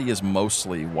 because the city is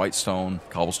mostly white stone,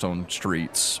 cobblestone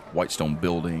streets, white stone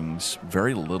buildings,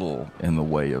 very little in the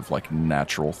way of like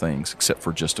natural things, except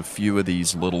for just a few of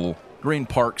these little green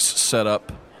parks set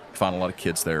up. Find a lot of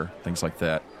kids there, things like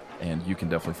that. And you can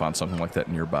definitely find something like that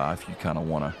nearby if you kind of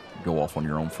want to go off on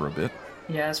your own for a bit.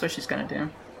 Yeah, that's what she's going to do.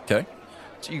 Okay.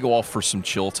 So you go off for some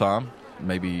chill time.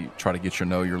 Maybe try to get your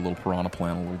little piranha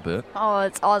plant a little bit. Oh,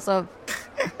 it's awesome.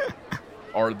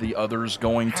 Are the others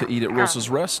going to eat at Rilsa's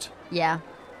Rest? Yeah.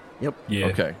 Yep. Yeah.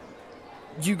 Okay.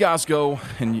 You guys go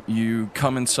and you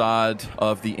come inside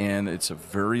of the inn. It's a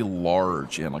very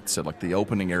large inn. Like I said, like the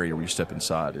opening area where you step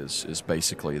inside is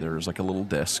basically there's like a little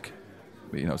desk.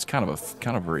 You know, it's kind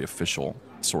of very official,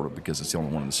 sort of, because it's the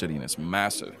only one in the city and it's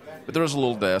massive. But there's a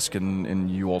little desk,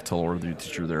 and you all tell her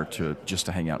that you're there just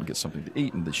to hang out and get something to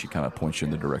eat, and that she kind of points you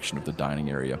in the direction of the dining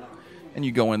area. And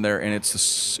you go in there, and it's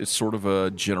sort of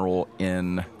a general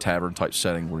inn tavern type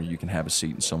setting where you can have a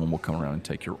seat and someone will come around and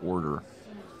take your order.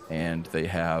 And they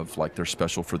have like their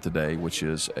special for the day, which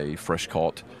is a fresh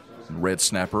caught red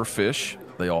snapper fish.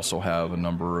 They also have a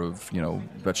number of,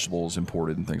 vegetables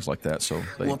imported and things like that. So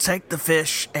We'll take the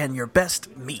fish and your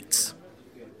best meats.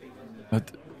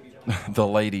 The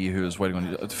lady who is waiting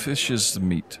on you, fish is the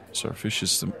meat, sir. Fish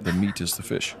is the meat is the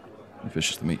fish. The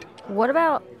fish is the meat. What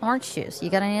about orange juice? You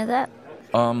got any of that?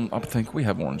 I think we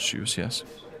have orange juice, yes.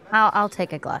 I'll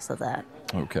take a glass of that.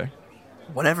 Okay.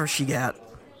 Whatever she got,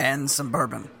 and some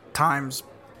bourbon. Times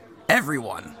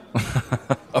everyone.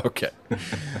 Okay.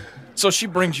 So she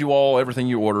brings you all everything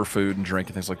you order, food and drink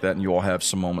and things like that, and you all have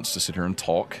some moments to sit here and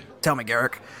talk. Tell me,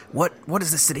 Garrick, what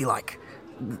is the city like?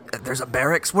 There's a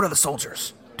barracks. What are the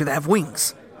soldiers? Do they have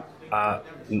wings?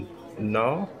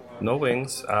 No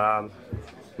wings.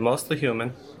 Mostly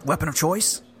human. Weapon of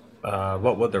choice?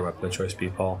 What would their weapon of choice be,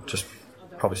 Paul? Just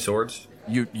probably swords?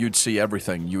 You'd see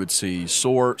everything. You would see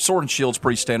sword and shield's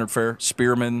pretty standard fare.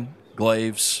 Spearmen,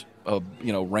 glaives,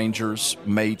 rangers,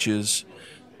 mages,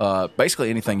 basically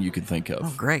anything you can think of.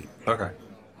 Oh, great. Okay.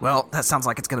 Well, that sounds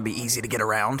like it's going to be easy to get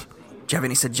around. Do you have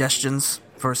any suggestions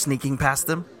for sneaking past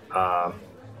them?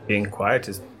 Being quiet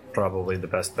is probably the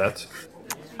best bet.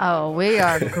 Oh, we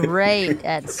are great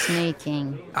at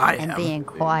sneaking and am. being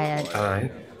quiet, All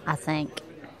right. I think.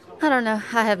 I don't know.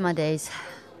 I have my days.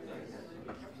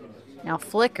 Now,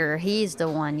 Flicker, he's the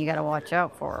one you got to watch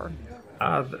out for.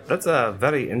 That's a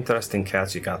very interesting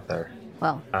cat you got there.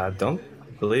 Well, I don't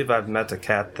believe I've met a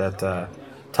cat that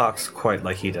talks quite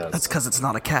like he does. That's because it's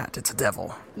not a cat, it's a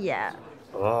devil. yeah.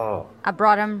 Oh. I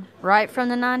brought him right from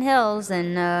the Nine Hills,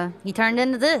 and he turned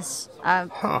into this. I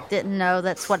didn't know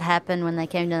that's what happened when they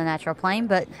came to the natural plane,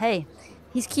 but hey,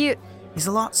 he's cute. He's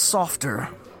a lot softer.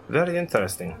 Very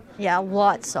interesting. Yeah, a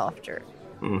lot softer.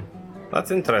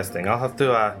 That's interesting. I'll have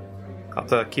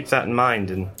to keep that in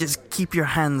mind, and Just keep your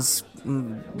hands,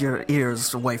 your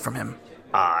ears away from him.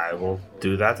 I will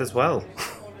do that as well.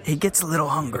 He gets a little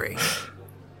hungry.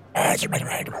 All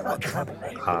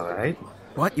right.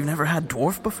 What? You've never had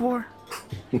dwarf before?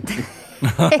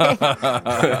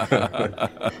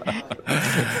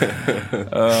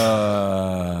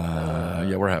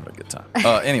 Yeah, we're having a good time.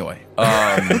 Anyway,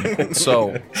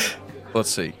 so let's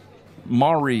see.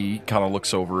 Mari kind of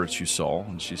looks over at you, Saul,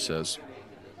 and she says,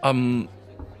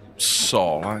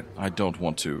 Saul, I don't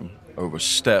want to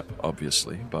overstep,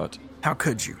 obviously, but How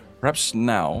could you? perhaps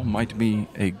now might be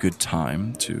a good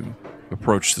time to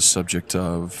approach the subject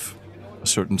of a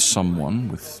certain someone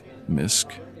with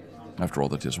Misk. After all,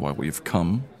 that is why we've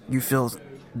come. You feel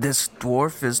this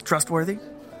dwarf is trustworthy?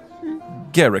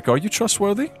 Garrick, are you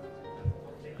trustworthy?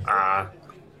 I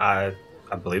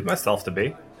believe myself to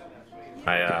be.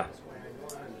 I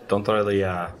don't really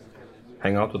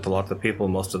hang out with a lot of people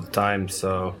most of the time,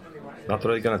 so not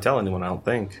really gonna tell anyone, I don't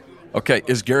think. Okay,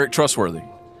 is Garrick trustworthy?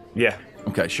 Yeah.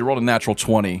 Okay, she rolled a natural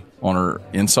 20 on her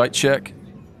insight check.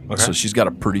 Okay. So she's got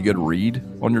a pretty good read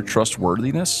on your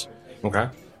trustworthiness. Okay.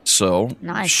 So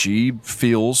Nice. she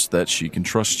feels that she can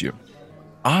trust you.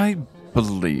 I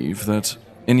believe that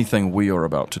anything we are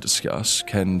about to discuss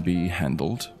can be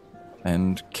handled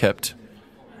and kept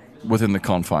within the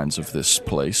confines of this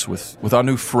place with our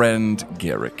new friend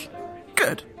Garrick.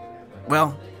 Good.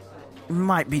 Well, it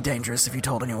might be dangerous if you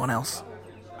told anyone else.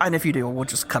 And if you do, we'll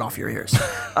just cut off your ears.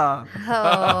 Oh.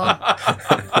 I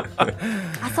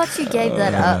thought you gave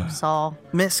that up, Saul.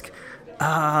 Misk,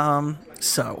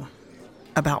 so,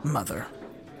 about Mother.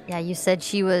 Yeah, you said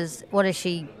she was, what is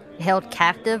she, held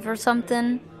captive or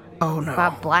something? Oh, no. By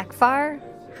Blackfire?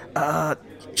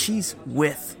 She's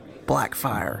with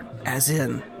Blackfire, as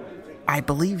in, I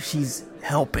believe she's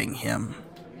helping him.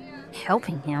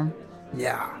 Helping him?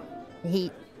 Yeah.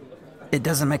 It It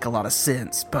doesn't make a lot of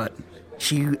sense, but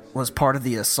she was part of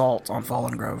the assault on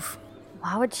Fallen Grove.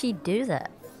 Why would she do that?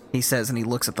 He says, and he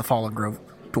looks at the Fallen Grove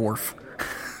dwarf.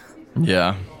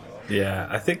 Yeah. Yeah,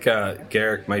 I think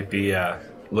Garrick might be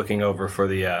looking over for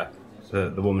the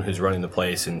woman who's running the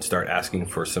place and start asking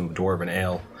for some dwarven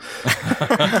ale.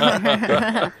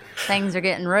 Things are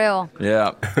getting real.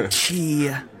 Yeah.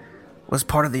 She was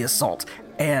part of the assault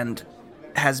and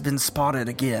has been spotted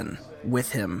again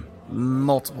with him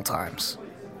multiple times.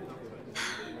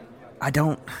 I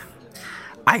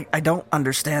don't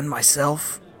understand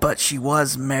myself, but she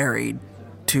was married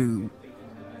to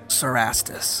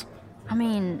Cerastus. I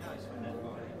mean,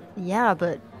 yeah,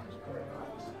 but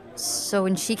so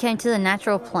when she came to the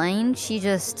natural plane, she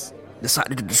just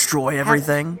Decided to destroy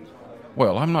everything?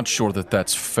 Well, I'm not sure that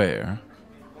that's fair.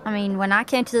 I mean, when I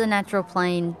came to the natural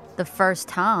plane the first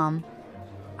time,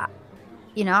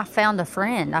 I found a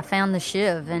friend. I found the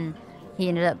Shiv, and he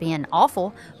ended up being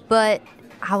awful. But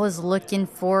I was looking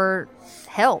for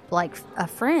help, like a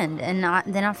friend, and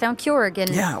then I found Keurig. And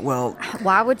Yeah, well,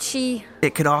 why would she?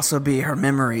 it could also be her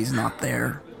memories not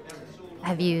there.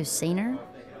 Have you seen her?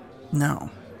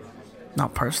 No,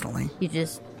 not personally. You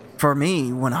just For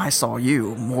me, when I saw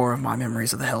you, more of my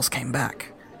memories of the Hells came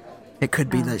back. It could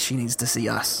be that she needs to see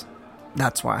us.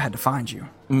 That's why I had to find you.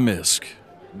 Misk,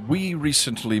 we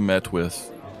recently met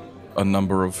with a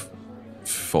number of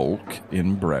folk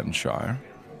in Branshire.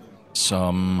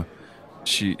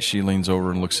 She leans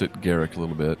over and looks at Garrick a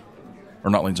little bit.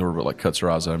 Or not leans over, but like cuts her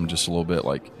eyes at him just a little bit,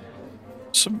 like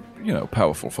some,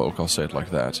 powerful folk, I'll say it like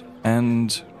that.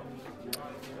 And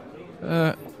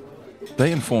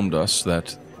they informed us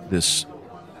that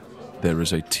there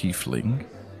is a tiefling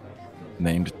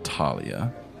named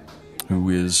Talia who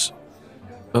is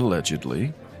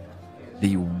allegedly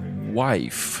the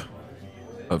wife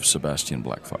of Sebastian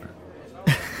Blackfire.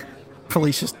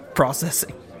 Felicia's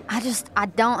processing. I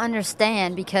don't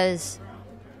understand, because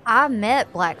I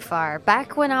met Blackfire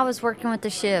back when I was working with the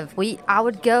Shiv. I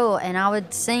would go and I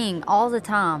would sing all the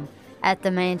time at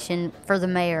the mansion for the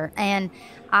mayor, and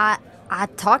I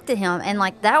talked to him, and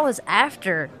like that was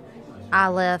after I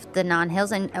left the Nine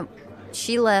Hells, and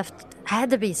she left had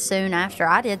to be soon after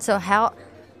I did. So how?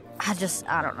 I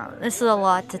don't know. This is a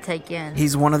lot to take in.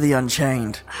 He's one of the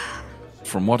Unchained.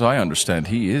 From what I understand,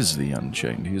 he is the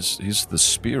Unchained. He's the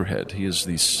spearhead. He is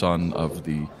the son of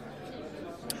the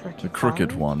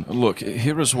Crooked One. Look,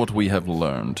 here is what we have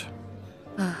learned.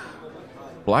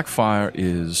 Blackfire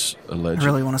is alleged. I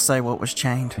really want to say what was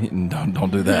chained.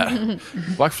 Don't do that.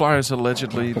 Blackfire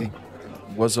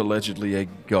was allegedly a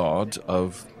god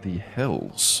of the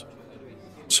Hells.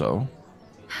 So,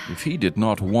 if he did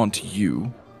not want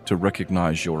you to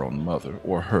recognize your own mother,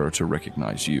 or her to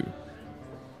recognize you,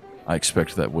 I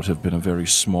expect that would have been a very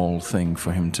small thing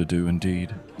for him to do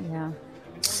indeed. Yeah.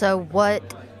 So what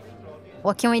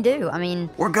can we do? I mean,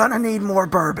 We're gonna need more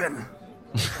bourbon.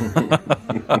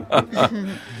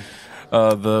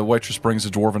 The waitress brings a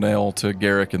dwarven ale to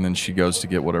Garrick, and then she goes to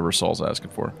get whatever Saul's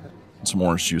asking for. Some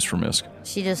orange juice for Misk.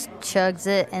 she just chugs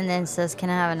it and then says, "Can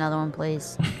I have another one,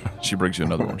 please?" She brings you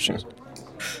another orange juice.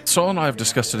 Saul and I have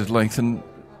discussed it at length, and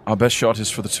our best shot is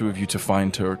for the two of you to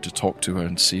find her, to talk to her,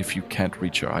 and see if you can't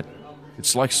reach her.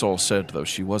 It's like Saul said, though,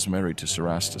 she was married to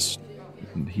Cerastus,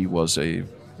 and he was a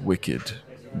wicked,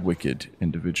 wicked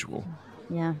individual.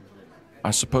 Yeah. I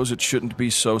suppose it shouldn't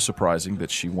be so surprising that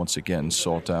she once again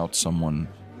sought out someone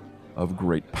of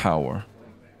great power.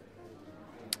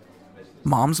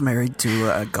 Mom's married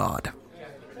to a god.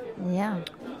 Yeah.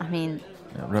 I mean,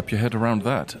 Yeah, wrap your head around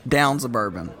that. Down's a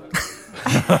bourbon.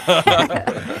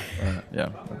 Yeah,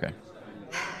 okay.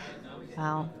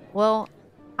 wow. Well,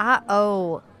 I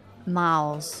owe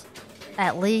Miles.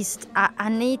 At least I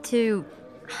need to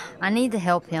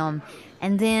help him.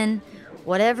 And then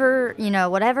whatever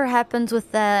happens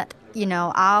with that,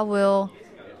 I will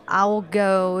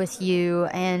go with you.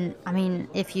 And I mean,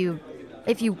 if you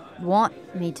want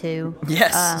me to.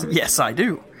 Yes, yes, I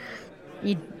do.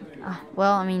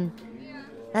 Well, I mean,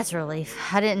 that's a relief.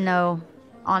 I didn't know.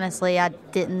 Honestly, I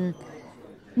didn't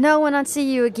know when I'd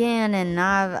see you again, and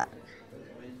I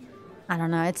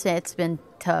don't know. It's been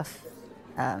tough.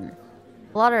 A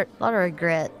lot of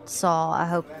regret, Saul. I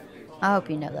hope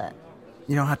you know that.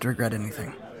 You don't have to regret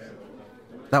anything.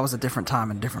 That was a different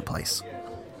time and different place.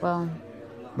 Well,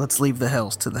 Let's leave the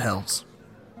Hells to the Hells.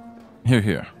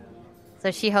 Here.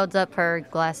 so she holds up her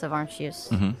glass of orange juice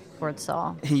towards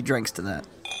Saul. He drinks to that.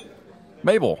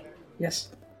 Mabel, Yes.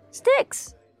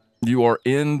 Sticks. you are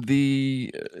in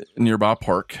the nearby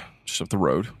park, just up the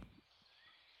road,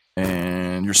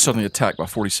 and you're suddenly attacked by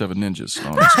 47 ninjas.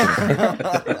 No,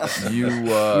 I'm just kidding.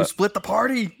 You split the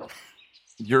party.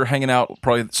 You're hanging out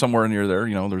probably somewhere near there.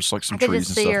 There's like some I could trees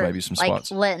just and see stuff, her maybe some like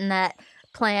spots. letting that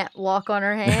plant walk on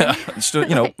her hand. Still,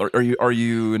 are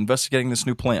you investigating this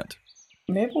new plant?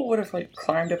 Mabel would have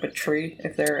climbed up a tree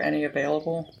if there are any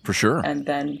available, For sure. and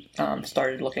then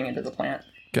started looking into the plant.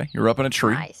 Okay, you're up in a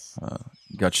tree. Nice.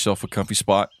 You got yourself a comfy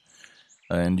spot,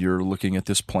 and you're looking at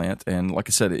this plant. And like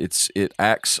I said, it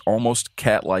acts almost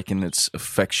cat-like in its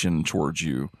affection towards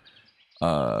you.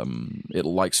 It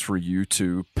likes for you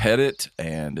to pet it,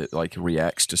 and it like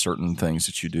reacts to certain things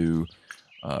that you do,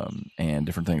 and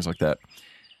different things like that.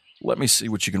 Let me see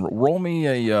what you can roll me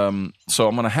a. So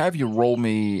I'm going to have you roll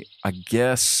me, I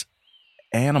guess,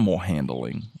 animal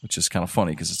handling, which is kind of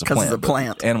funny because it's a plant. It's a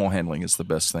plant. Animal handling is the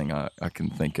best thing I can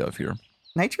think of here.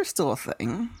 Nature's still a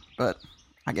thing, but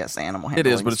I guess animal handling.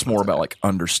 It is, but it's more about like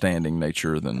understanding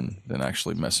nature than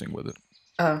actually messing with it.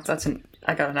 Oh,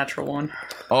 I got a natural one.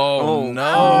 Oh, no!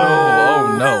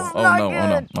 Oh no! Oh no!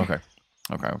 Oh no! Okay.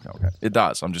 It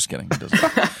dies. I'm just kidding. It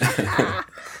doesn't.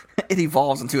 It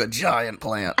evolves into a giant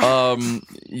plant.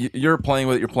 You're playing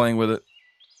with it. You're playing with it,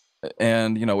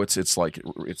 and you know it's like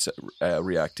it's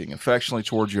reacting affectionately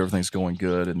towards you. Everything's going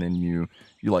good, and then you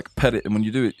like pet it, and when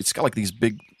you do it, it's got like these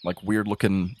big, like weird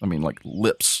looking, like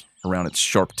lips around its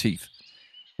sharp teeth,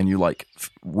 and you like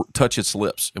touch its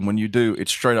lips, and when you do, it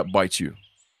straight up bites you,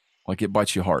 like it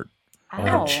bites you hard.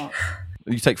 Ow.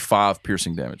 You take 5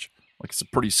 piercing damage. Like it's a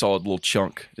pretty solid little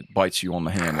chunk. It bites you on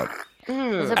the hand. Like,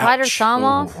 Does it bite her thumb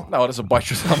off? no, it doesn't bite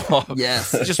your thumb off.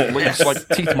 Yes. It just leaves like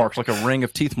teeth marks, like a ring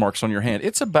of teeth marks on your hand.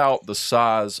 It's about the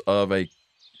size of a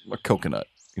coconut.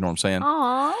 You know what I'm saying?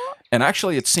 Aww. And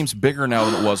actually, it seems bigger now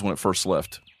than it was when it first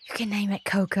left. You can name it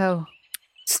Coco.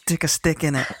 Stick a stick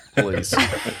in it. Please.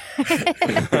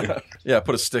 Yeah,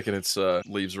 put a stick in its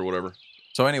leaves or whatever.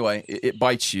 So anyway, it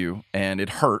bites you and it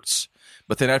hurts.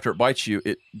 But then after it bites you,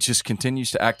 it just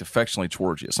continues to act affectionately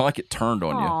towards you. It's not like it turned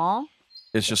on you. Aww.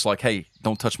 It's just like, hey,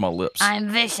 don't touch my lips. I'm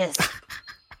vicious.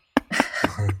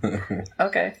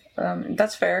 Okay,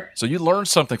 that's fair. So you learned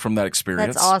something from that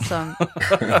experience. That's awesome.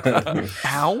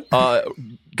 Ow.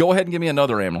 Go ahead and give me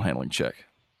another animal handling check.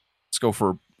 Let's go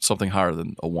for something higher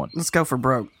than a 1. Let's go for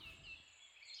broke.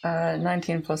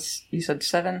 19 plus, you said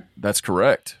 7? That's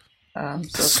correct. So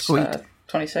it's, Sweet.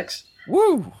 26.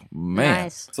 Woo, man.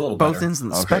 Nice. It's a little Both better. ends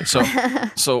of the Okay,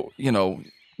 spectrum. so you know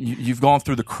you've gone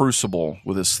through the crucible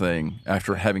with this thing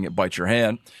after having it bite your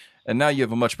hand, and now you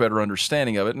have a much better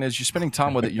understanding of it. And as you're spending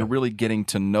time with it, you're really getting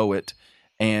to know it.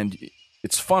 And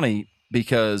it's funny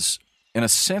because, in a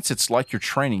sense, it's like you're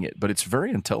training it, but it's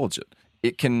very intelligent.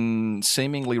 It can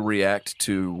seemingly react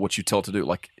to what you tell it to do.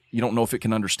 Like you don't know if it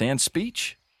can understand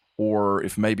speech, or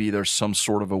if maybe there's some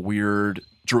sort of a weird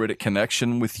druidic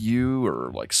connection with you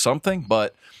or like something,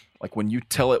 but like when you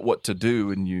tell it what to do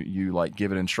and you like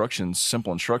give it instructions,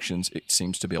 simple instructions, it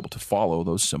seems to be able to follow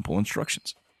those simple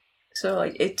instructions. So,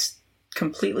 like, it's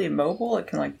completely immobile? It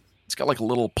can, like... It's got like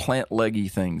little plant leggy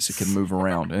things it can move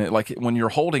around. And when you're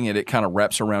holding it, it kind of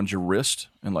wraps around your wrist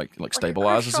and like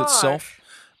stabilizes itself.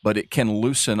 But it can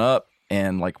loosen up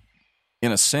and like,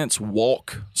 in a sense,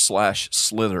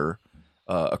 walk/slither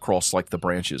across like the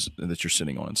branches that you're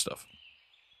sitting on and stuff.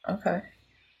 Okay.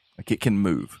 Like it can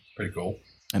move. Pretty cool.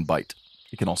 And bite.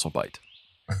 It can also bite.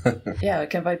 Yeah, it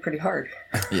can bite pretty hard.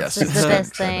 Yes. This is the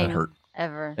best That thing hurt.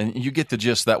 ever. And you get the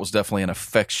gist. That was definitely an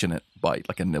affectionate bite,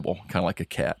 like a nibble, kind of like a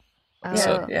cat. Oh,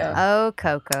 So- oh,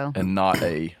 Coco. And not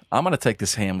a I'm going to take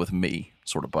this hand with me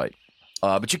sort of bite.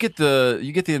 But you get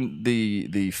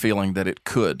the feeling that it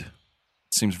could. It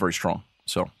seems very strong.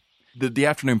 So the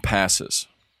afternoon passes.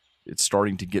 It's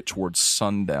starting to get towards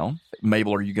sundown.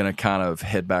 Mabel, are you going to kind of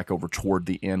head back over toward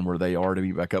the inn where they are to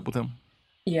meet back up with them?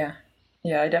 Yeah.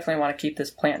 Yeah, I definitely want to keep this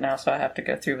plant now, so I have to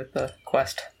go through with the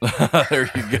quest.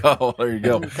 There you go. There you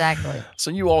go. Exactly.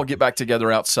 So you all get back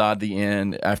together outside the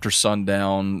inn after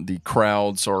sundown. The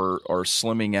crowds are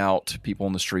slimming out. People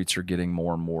in the streets are getting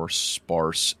more and more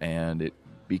sparse, and it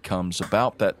becomes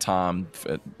about that time,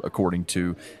 according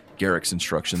to Garrick's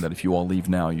instruction, that if you all leave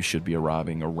now, you should be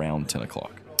arriving around 10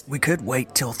 o'clock. We could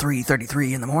wait till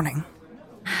 3:33 in the morning.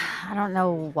 I don't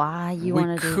know why you We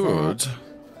want to do could, that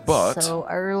but so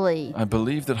early. I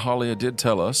believe that Halia did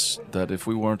tell us that if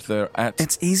we weren't there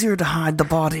It's easier to hide the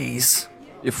bodies.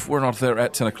 if we're not there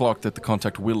at 10 o'clock, that the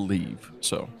contact will leave.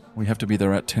 So we have to be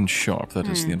there at 10 sharp. That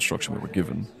is the instruction we were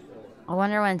given. I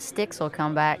wonder when Styx will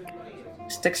come back.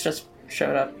 Styx just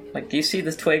showed up. Like, do you see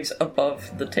the twigs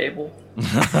above the table?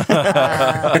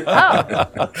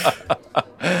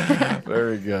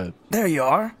 Very good. There you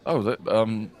are. Oh,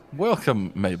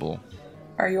 welcome, Mabel.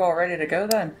 Are you all ready to go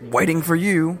then? Waiting for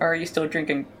you. Or are you still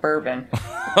drinking bourbon?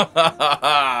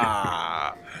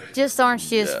 Just orange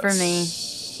juice for me.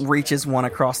 Reaches one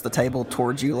across the table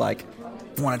towards you like,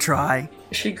 want to try?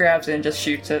 She grabs it and just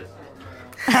shoots it.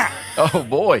 Oh,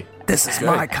 boy. This is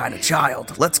my kind of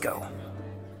child. Let's go.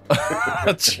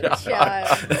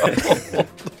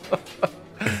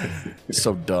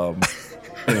 So dumb.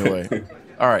 Anyway.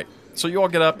 All right. So you all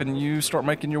get up and you start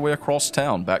making your way across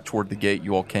town back toward the gate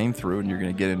you all came through, and you're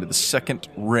going to get into the second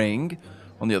ring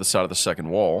on the other side of the second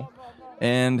wall.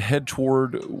 and head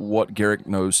toward what Garrick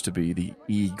knows to be the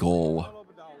Eagle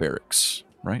Barracks.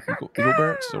 Right? Eagle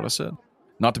Barracks? Is that what I said?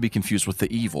 Not to be confused with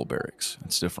the Evil Barracks.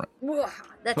 It's different.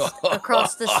 That's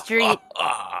across the street.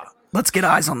 Let's get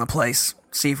eyes on the place.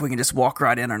 See if we can just walk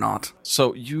right in or not.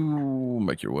 So you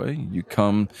make your way. You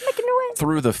come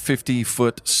through the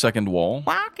 50-foot second wall.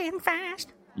 Walking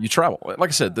fast. You travel. Like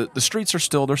I said, the streets there's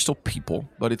still people,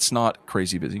 but it's not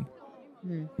crazy busy.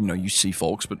 You know, you see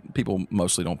folks, but people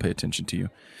mostly don't pay attention to you.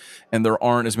 And there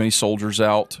aren't as many soldiers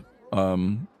out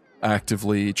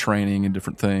actively training in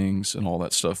different things and all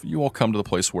that stuff. You all come to the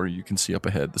place where you can see up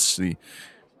ahead the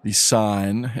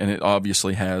sign, and it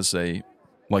obviously has a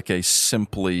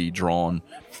simply drawn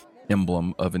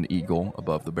emblem of an eagle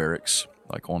above the barracks,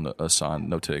 like on a sign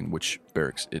notating which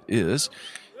barracks it is.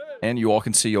 And you all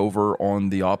can see over on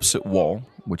the opposite wall,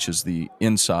 which is the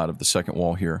inside of the second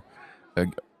wall here,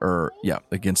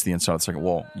 against the inside of the second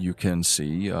wall, you can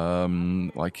see,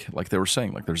 like they were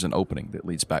saying, like there's an opening that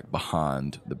leads back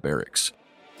behind the barracks.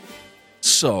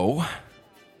 So,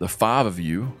 the 5 of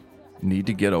you need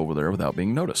to get over there without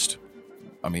being noticed.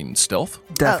 I mean, stealth?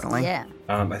 Definitely. Oh, yeah.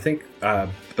 I think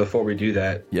before we do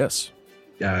that, Yes.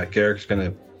 Garrick's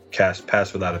going to cast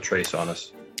Pass Without a Trace on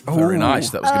us. Very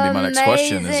nice. That was going to be my next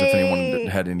question, is if anyone Amazing.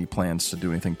 had any plans to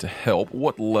do anything to help.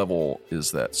 What level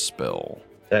is that spell?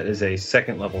 That is a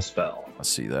 2nd level spell. I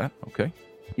see that. Okay.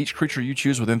 Each creature you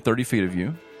choose within 30 feet of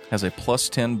you has a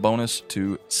 +10 bonus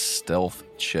to stealth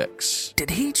checks. Did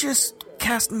he just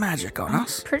cast magic on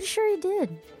us? Pretty sure he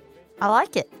did. I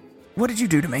like it. What did you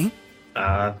do to me?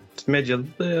 It's made you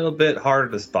a little bit harder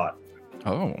to spot.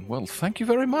 Oh, well, thank you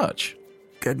very much.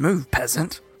 Good move,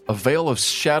 peasant. A veil of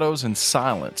shadows and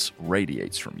silence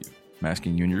radiates from you,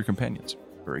 masking you and your companions.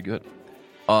 Very good.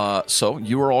 So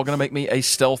you are all going to make me a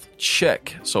stealth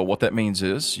check. So what that means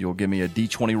is you'll give me a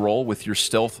d20 roll with your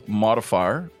stealth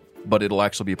modifier, but it'll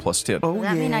actually be a +10. Oh, Does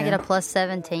that mean I get a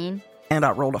 +17? And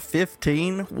I rolled a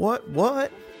 15.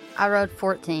 What? I rolled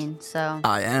 14, so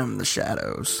I am the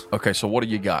shadows. Okay, so what do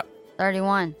you got?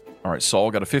 31. All right,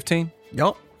 Saul got a 15,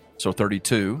 Yup. so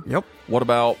 32. Yep. What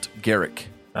about Garrick?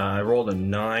 I rolled a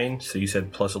 9, so you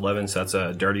said +11, so that's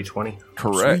a dirty 20.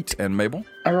 Correct. Sweet. And Mabel?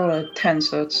 I rolled a 10,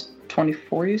 so it's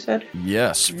 24, you said?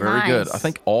 Yes, very Nice. good. I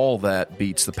think all that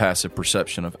beats the passive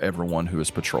perception of everyone who is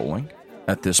patrolling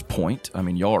at this point. I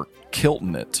mean, y'all are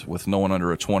kilting it with no one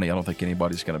under a 20. I don't think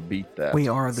anybody's going to beat that. We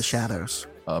are the shadows.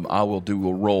 I will do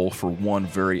a roll for one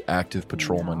very active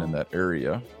patrolman in that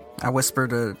area. I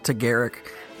whisper to Garrick,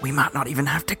 we might not even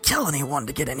have to kill anyone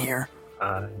to get in here.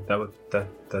 That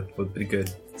would be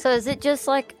good. So is it just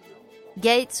like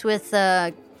gates with,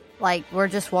 like we're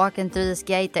just walking through this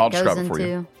gate that I'll goes describe it for into...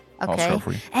 you. I'll Okay. describe it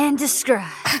for you. And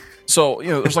describe. So,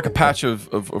 there's like a patch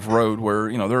of road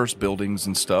where, there's buildings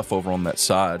and stuff over on that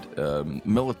side,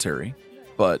 military,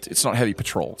 but it's not heavy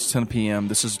patrol. It's 10 p.m.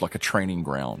 This is like a training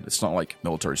ground. It's not like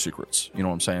military secrets. You know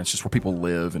what I'm saying? It's just where people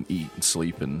live and eat and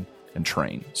sleep and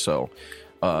train. So,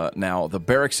 now the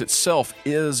barracks itself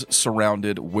is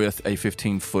surrounded with a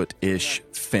 15-foot-ish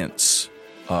fence,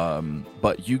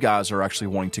 but you guys are actually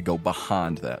wanting to go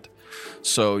behind that.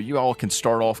 So you all can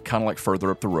start off kind of like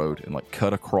further up the road and like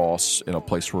cut across in a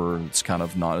place where it's kind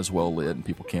of not as well lit and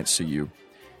people can't see you.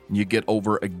 And you get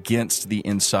over against the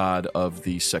inside of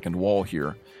the second wall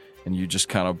here, and you just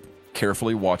kind of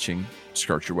carefully watching,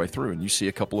 skirt your way through, and you see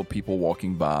a couple of people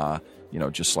walking by,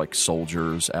 just like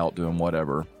soldiers out doing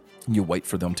whatever. You wait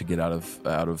for them to get out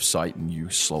of sight, and you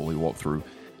slowly walk through.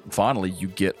 And finally, you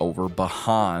get over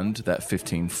behind that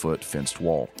 15-foot fenced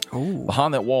wall. Oh.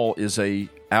 Behind that wall is a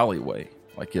alleyway,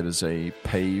 like it is a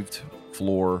paved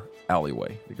floor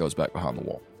alleyway that goes back behind the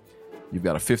wall. You've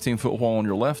got a 15-foot wall on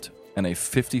your left and a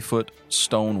 50-foot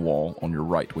stone wall on your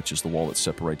right, which is the wall that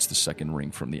separates the second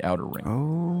ring from the outer ring.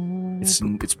 Oh.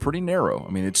 It's pretty narrow.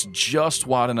 I mean, it's just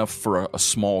wide enough for a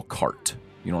small cart.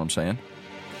 You know what I'm saying?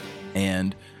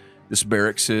 And this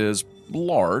barracks is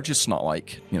large. It's not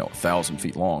like 1,000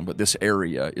 feet long, but this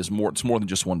area is more. It's more than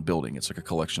just one building. It's like a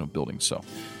collection of buildings. So,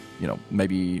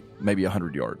 maybe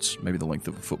 100 yards, maybe the length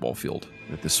of a football field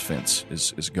that this fence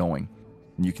is going.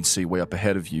 And you can see way up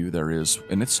ahead of you there is,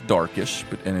 and it's darkish,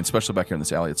 and especially back here in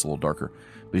this alley, it's a little darker.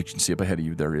 But you can see up ahead of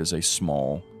you there is a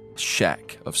small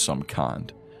shack of some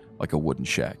kind, like a wooden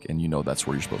shack, and that's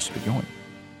where you're supposed to be going.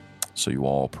 So you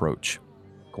all approach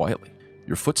quietly.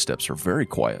 Your footsteps are very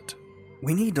quiet.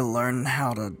 We need to learn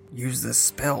how to use this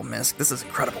spell, Misk. This is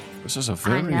incredible. This is a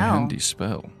very know. handy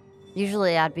spell.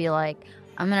 Usually I'd be like,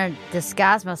 I'm going to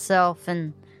disguise myself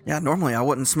and... Yeah, normally I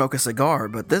wouldn't smoke a cigar,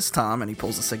 but this time, and he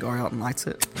pulls a cigar out and lights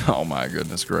it. Oh my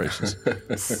goodness gracious.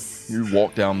 You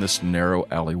walk down this narrow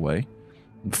alleyway,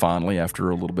 And finally, after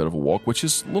a little bit of a walk, which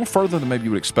is a little further than maybe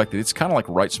you would expect, it's kind of like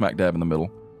right smack dab in the middle,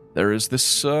 there is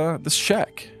this this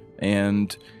shack.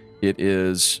 And it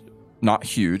is not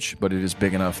huge, but it is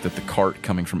big enough that the cart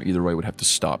coming from either way would have to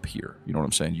stop here. You know what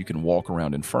I'm saying? You can walk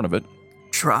around in front of it.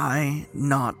 Try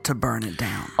not to burn it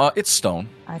down. It's stone.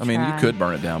 I mean, you could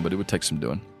burn it down, but it would take some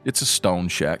doing. It's a stone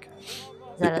shack.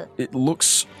 It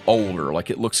looks older, like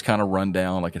it looks kind of run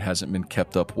down, like it hasn't been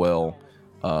kept up well.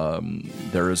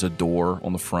 There is a door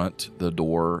on the front. The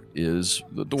door is,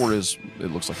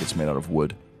 it looks like it's made out of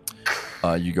wood.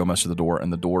 You go mess with the door,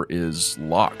 and the door is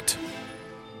locked.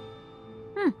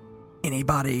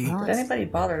 Anybody? Did anybody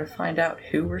bother to find out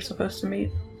who we're supposed to meet?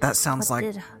 That sounds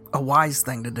like a wise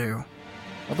thing to do.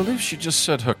 I believe she just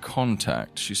said her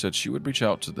contact. She said she would reach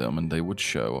out to them, and they would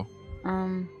show.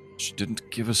 She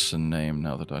didn't give us a name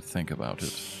now that I think about it.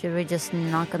 Should we just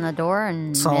knock on the door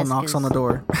and... Saul knocks on the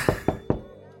door.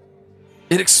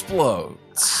 It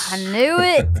explodes. I knew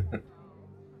it!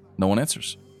 No one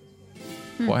answers.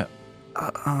 Quiet.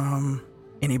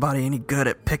 Anybody any good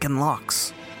at picking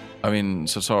locks? I mean,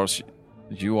 Sasaros,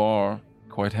 you are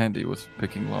quite handy with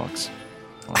picking locks,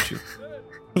 aren't you?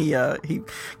 He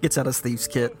gets out his thieves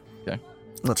kit. Okay.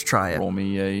 Let's try it. Roll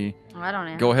me a... I don't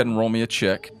know. Go ahead and roll me a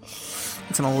check.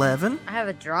 It's an 11. I have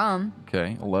a drum.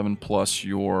 Okay, 11 plus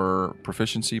your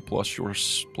proficiency plus your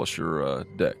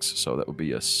dex, so that would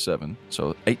be a 7.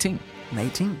 So 18. An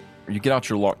 18. You get out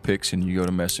your lock picks and you go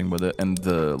to messing with it, and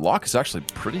the lock is actually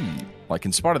pretty, like,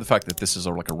 in spite of the fact that this is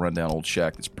like a rundown old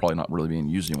shack that's probably not really being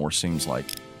used anymore, seems like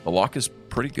the lock is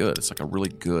pretty good. It's like a really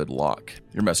good lock.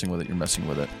 You're messing with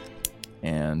it,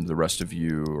 and the rest of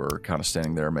you are kind of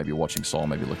standing there, maybe watching Saul,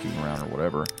 maybe looking around or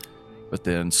whatever. But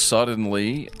then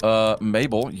suddenly,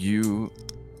 Mabel, you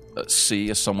see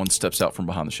as someone steps out from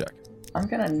behind the shack. I'm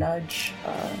gonna nudge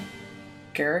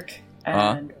Garrick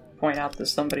and point out that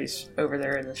somebody's over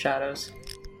there in the shadows.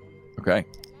 Okay.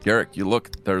 Garrick, you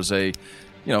look, there's a,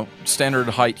 standard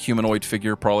height humanoid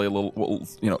figure, probably a little,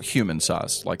 human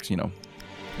size, like, 5'10",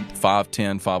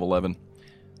 5'11",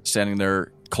 standing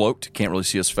there cloaked. Can't really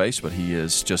see his face, but he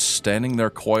is just standing there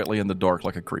quietly in the dark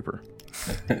like a creeper.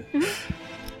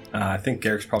 I think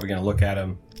Garrick's probably going to look at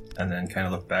him and then kind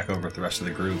of look back over at the rest of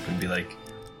the group and be like,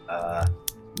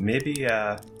 maybe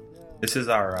this is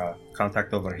our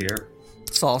contact over here.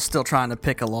 Saul's still trying to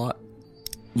pick a lot.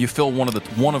 You feel one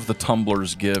of the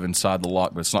tumblers give inside the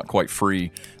lock, but it's not quite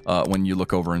free when you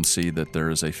look over and see that there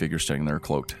is a figure standing there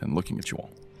cloaked and looking at you all.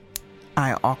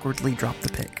 I awkwardly drop the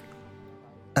pick.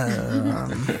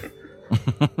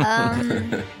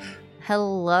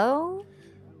 Hello?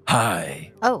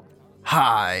 Hi. Oh.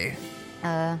 Hi.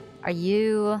 Are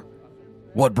you...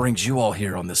 What brings you all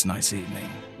here on this nice evening?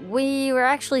 We were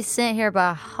actually sent here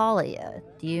by Halia.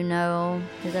 Do you know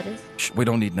who that is? We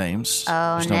don't need names.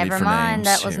 Oh, There's no never need for mind. names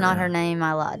That was here. not her name.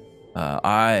 I lied.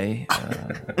 I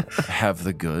have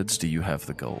the goods. Do you have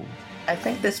the gold? I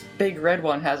think this big red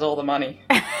one has all the money.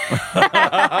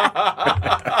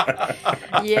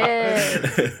 Yeah.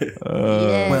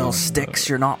 Well, Sticks,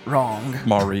 you're not wrong.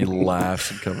 Marie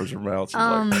laughs and covers her mouth. She's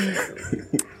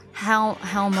like,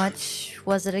 How much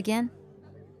was it again?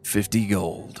 50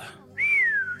 gold.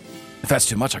 If that's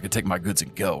too much, I could take my goods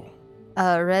and go.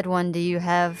 Red one, do you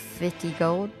have 50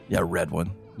 gold? Yeah, red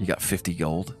one. You got 50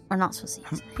 gold? We're not supposed to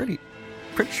I'm use it.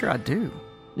 pretty sure I do.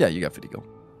 Yeah, you got 50 gold.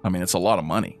 I mean, it's a lot of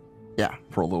money. Yeah.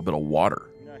 For a little bit of water.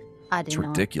 I do It's not.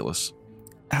 ridiculous.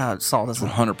 Saul It's doesn't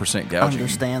 100% gouging.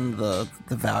 understand the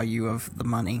value of the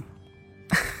money.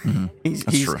 Mm-hmm.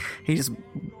 That's true. He just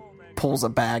pulls a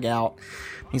bag out.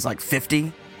 He's like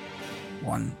 50.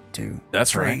 1, 2,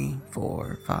 That's 3, right.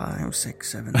 4, 5,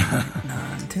 6, 7, 8,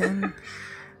 9, 10.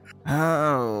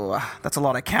 Oh, that's a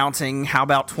lot of counting. How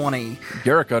about 20?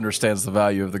 Garrick understands the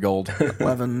value of the gold.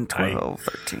 11, 12,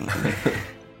 13.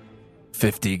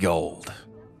 50 gold.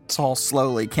 Saul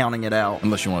slowly counting it out.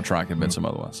 Unless you want to try and convince him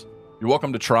otherwise. You're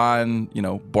welcome to try and,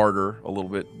 barter a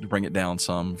little bit, bring it down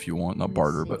some if you want. Not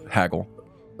barter, but haggle.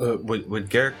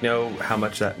 Would Garrick know how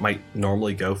much that might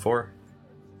normally go for?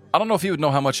 I don't know if he would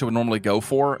know how much it would normally go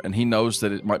for, and he knows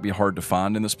that it might be hard to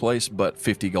find in this place, but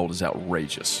 50 gold is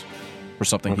outrageous for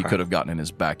something he could have gotten in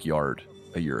his backyard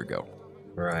a year ago.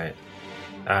 Right.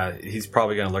 He's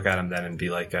probably going to look at him then and be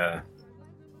like, that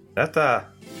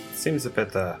seems a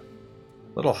bit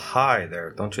little high there,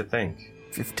 don't you think?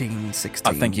 15,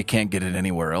 16. I think you can't get it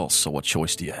anywhere else, so what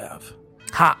choice do you have?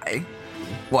 High?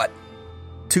 What?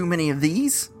 Too many of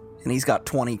these? And he's got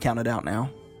 20 counted out now.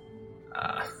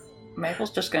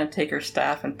 Mabel's just gonna take her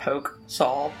staff and poke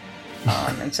Saul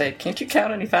and say, "Can't you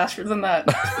count any faster than that?"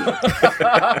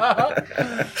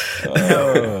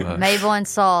 Mabel and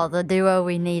Saul, the duo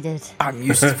we needed. I'm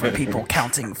used for people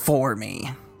counting for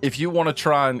me. If you want to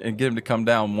try and get him to come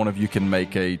down, one of you can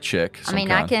make a check. I mean,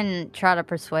 I can try to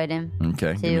persuade him.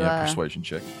 Okay, give me a persuasion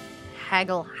check.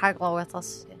 Haggle with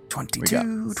us.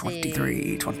 22,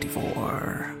 23,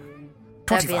 24,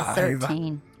 That'd be a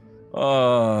 25.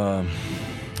 13.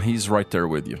 He's right there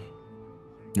with you.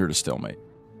 You're at a stalemate.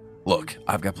 Look,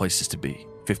 I've got places to be.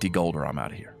 50 gold or I'm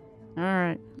out of here. All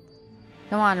right.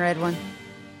 Come on, red one.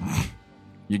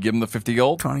 You give him the 50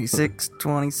 gold? 26,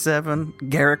 27.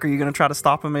 Garrick, are you going to try to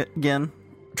stop him again?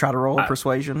 Try to roll a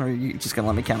persuasion, or are you just going to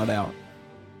let me count it out?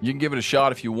 You can give it a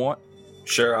shot if you want.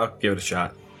 Sure, I'll give it a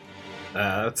shot.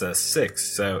 That's a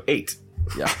 6, so 8.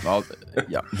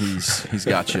 Yeah, he's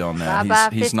got you on that.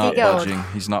 Bye-bye, He's 50 not gold. budging.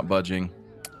 He's not budging.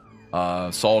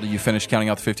 Saul, do you finish counting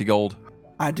out the 50 gold?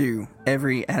 I do.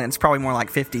 And it's probably more like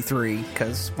 53,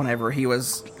 because whenever he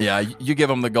was... Yeah, you give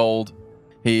him the gold.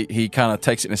 He kind of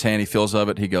takes it in his hand. He feels of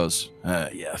it. He goes,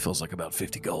 yeah, it feels like about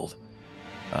 50 gold.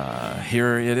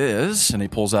 Here it is. And he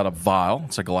pulls out a vial.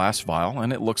 It's a glass vial.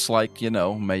 And it looks like,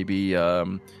 maybe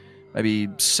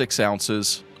 6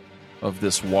 ounces of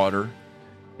this water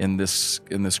in this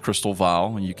crystal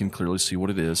vial. And you can clearly see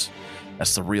what it is.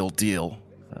 That's the real deal.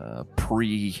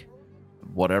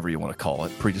 Whatever you want to call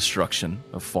it. Pre-destruction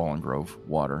of Fallen Grove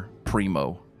water.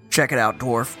 Primo. Check it out,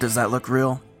 dwarf. Does that look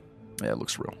real? Yeah, it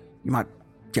looks real.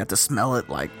 You have to smell it.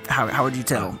 Like, how would you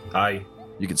tell?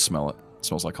 You can smell it. It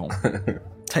smells like home.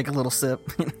 Take a little sip.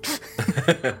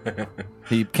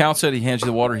 He counts it. He hands you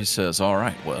the water. He says, all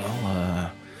right,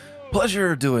 well,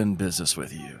 pleasure doing business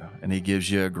with you. And he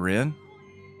gives you a grin.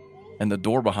 And the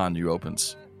door behind you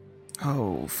opens.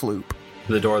 Oh, floop.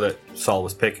 The door that Saul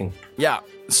was picking. Yeah.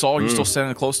 Saul, you still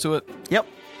standing close to it? Yep.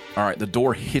 All right. The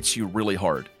door hits you really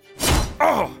hard.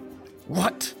 Oh!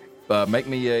 What? Make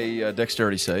me a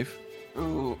dexterity save.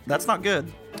 Ooh, that's not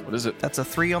good. What is it? That's a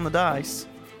 3 on the dice.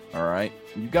 All right.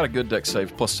 You've got a good dex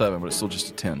save, +7, but it's still just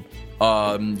a 10.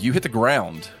 You hit the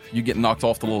ground. You get knocked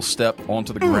off the little step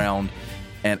onto the ground,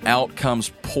 and out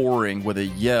comes pouring with a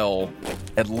yell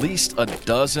at least a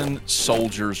dozen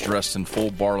soldiers dressed in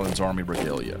full Barlin's army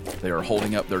regalia. They are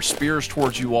holding up their spears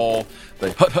towards you all.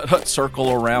 They hut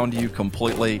circle around you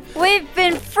completely. We've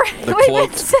been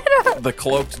set up. The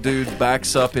cloaked dude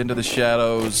backs up into the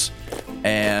shadows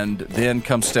and then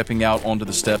comes stepping out onto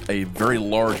the step a very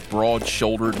large,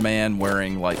 broad-shouldered man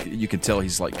wearing, like, you can tell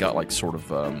he's like got like sort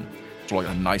of like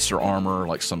a nicer armor,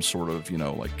 like some sort of,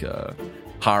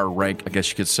 higher rank, I guess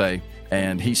you could say.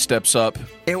 And he steps up.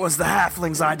 It was the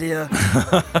halfling's idea.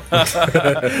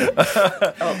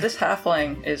 Oh, this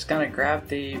halfling is going to grab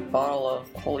the bottle of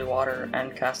holy water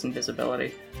and cast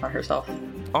invisibility on herself.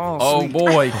 Oh, sweet.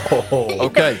 Boy.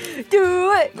 Okay.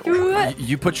 Do it.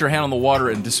 You put your hand on the water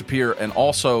and disappear, and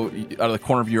also, out of the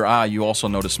corner of your eye, you also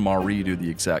notice Marie do the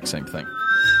exact same thing.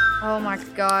 Oh my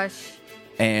gosh.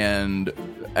 And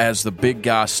as the big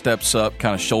guy steps up,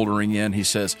 kind of shouldering in, he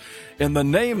says, "In the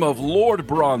name of Lord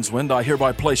Bronzewind, I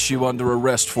hereby place you under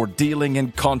arrest for dealing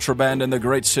in contraband in the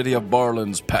great city of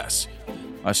Barlin's Pass.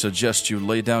 I suggest you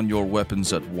lay down your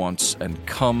weapons at once and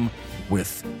come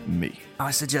with me." I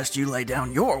suggest you lay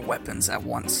down your weapons at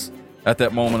once. At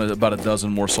that moment, about a dozen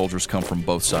more soldiers come from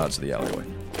both sides of the alleyway.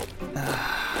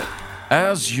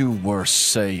 As you were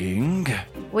saying...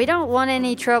 We don't want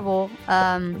any trouble.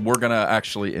 We're going to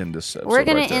actually end this episode. We're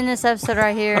going to end this episode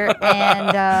right here,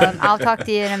 and I'll talk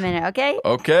to you in a minute, okay?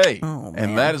 Okay. Oh,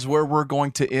 and that is where we're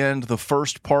going to end the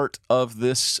first part of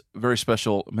this very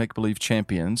special Make Believe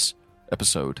Champions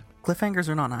episode. Cliffhangers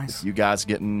are not nice. You guys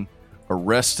getting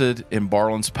arrested in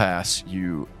Barlin's Pass,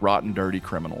 you rotten, dirty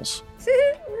criminals.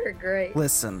 We're great.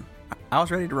 Listen, I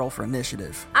was ready to roll for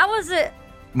initiative. I wasn't.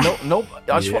 No.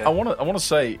 I want to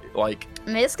say, like,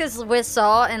 Miska's with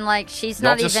Saul, and like she's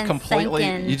not even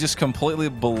thinking. You just completely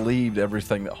believed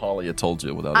everything that Holly had told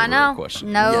you without I a know.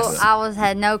 question. No, Yes. I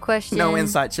had no question. No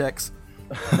insight checks.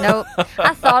 Nope.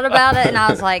 I thought about it, and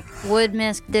I was like, would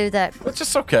Misk do that? It's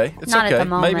just okay. It's Not okay. at the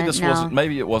moment, maybe this no. wasn't.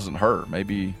 Maybe it wasn't her.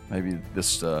 Maybe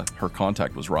this her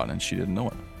contact was rotten and she didn't know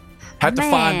it. Have to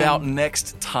find Man. out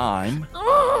next time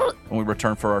when we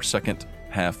return for our second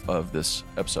half of this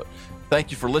episode.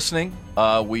 Thank you for listening.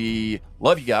 We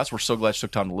love you guys. We're so glad you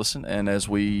took time to listen. And as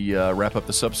we wrap up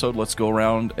this episode, let's go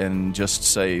around and just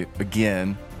say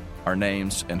again our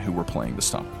names and who we're playing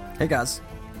this time. Hey guys,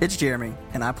 it's Jeremy,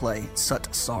 and I play Sut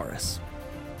Saurus.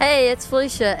 Hey, it's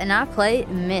Felicia, and I play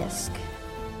Misk.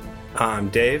 I'm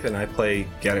Dave, and I play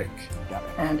Garrick.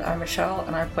 And I'm Michelle,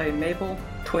 and I play Mabel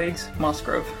Twigs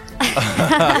Mossgrove.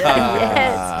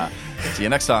 Yes. See you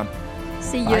next time.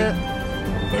 See Bye.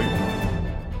 ya.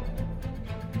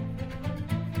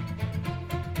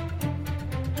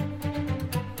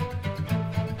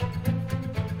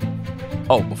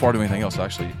 Oh, before I do anything else, I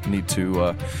actually need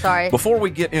to. Sorry. Before we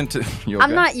get into, you okay?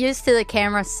 I'm not used to the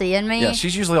camera seeing me. Yeah,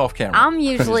 she's usually off camera. I'm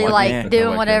usually She's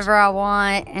doing whatever I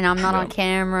want, and I'm not Yeah. on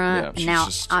camera. Yeah, she's Now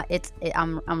just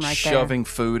I'm right shoving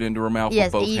food into her mouth Yes,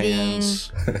 with both eating.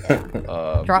 hands.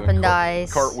 Dropping doing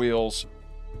dice. cartwheels.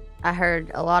 there. I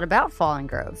heard a lot about Fallen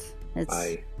Grove.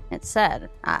 It's sad.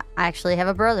 I actually have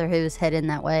a brother who's heading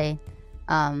that way,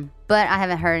 but I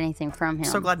haven't heard anything from him.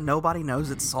 I'm so glad nobody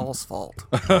knows it's Saul's fault.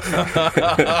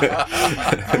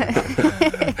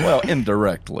 Well,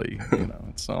 indirectly,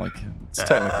 it's not like it's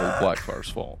technically Blackfire's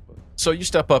fault. But. So you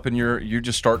step up and you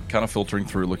just start kind of filtering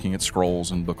through, looking at scrolls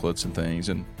and booklets and things,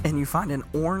 and And you find an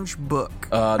orange book.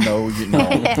 no.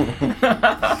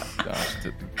 Gosh,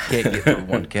 can't get through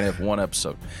one. Can't have one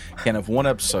episode. Can't have one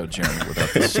episode, Jeremy,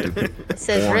 without this stupid. It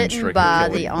says Orange written Drake by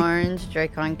and Kelly. the Orange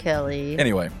Dracon Kelly.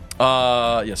 Anyway,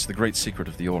 yes, the great secret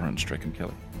of the Orange Drake and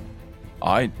Kelly.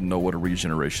 I know what a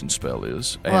regeneration spell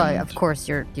is. And Well, of course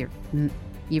you're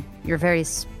very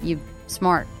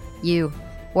smart. You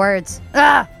words.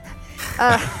 Ah.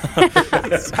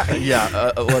 Sorry.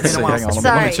 Yeah, let's see. Been a while Hang on. since-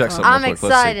 Let me Sorry. check something. I'm real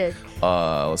quick. excited.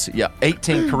 Let's see. Yeah,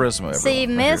 18 charisma. See,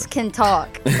 everyone, Miss right can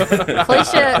talk.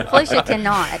 Felicia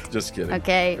cannot. here. Just kidding.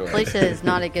 Okay, Go ahead. Felicia is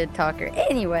not a good talker.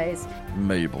 Anyways,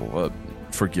 Mabel,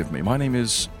 forgive me. My name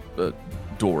is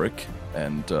Doric,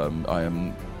 and I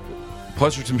am.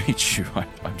 Pleasure to meet you.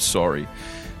 I'm sorry.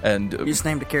 And You just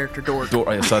named a character Dork.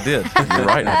 yes, I did. You're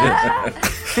right, I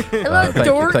did. hello,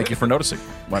 dork. Thank you for noticing.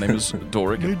 My name is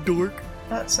Doric. Dork.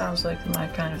 That sounds like my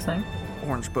kind of thing.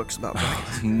 Orange books about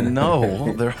dragons.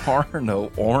 No, there are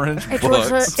no orange It books.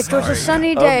 was a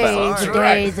sunny day About the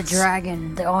day the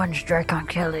dragon, the Orange Dracon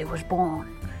Kelly, was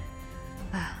born.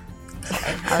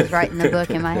 Sorry, I was writing the book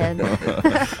in my head.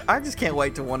 I just can't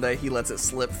wait till one day he lets it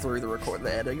slip through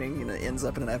the editing and it ends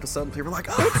up in an episode and people are like,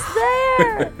 oh,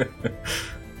 There.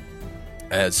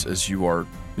 As you are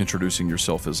introducing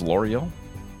yourself as L'Oreal.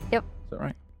 Yep, Is that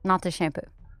right? not the shampoo.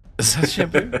 Is that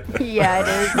shampoo? Yeah, it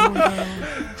is.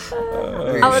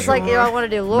 I was like, I want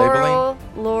to do Laurel,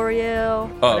 L'Oreal,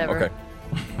 Oh, whatever. okay.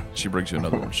 She brings you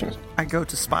another one. She's. I go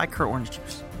to Spike her orange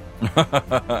juice.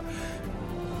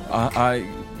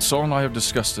 Saul and I have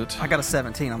discussed it. I got a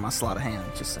 17 on my sleight of hand,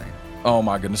 just saying. Oh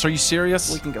my goodness, are you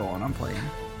serious? We can go on, I'm playing.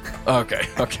 Okay.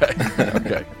 Okay.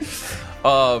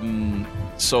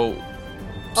 So.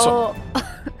 Oh,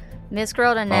 Miss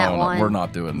Girl and that no, one. we're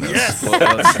not doing this.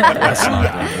 Let's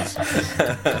not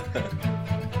do this.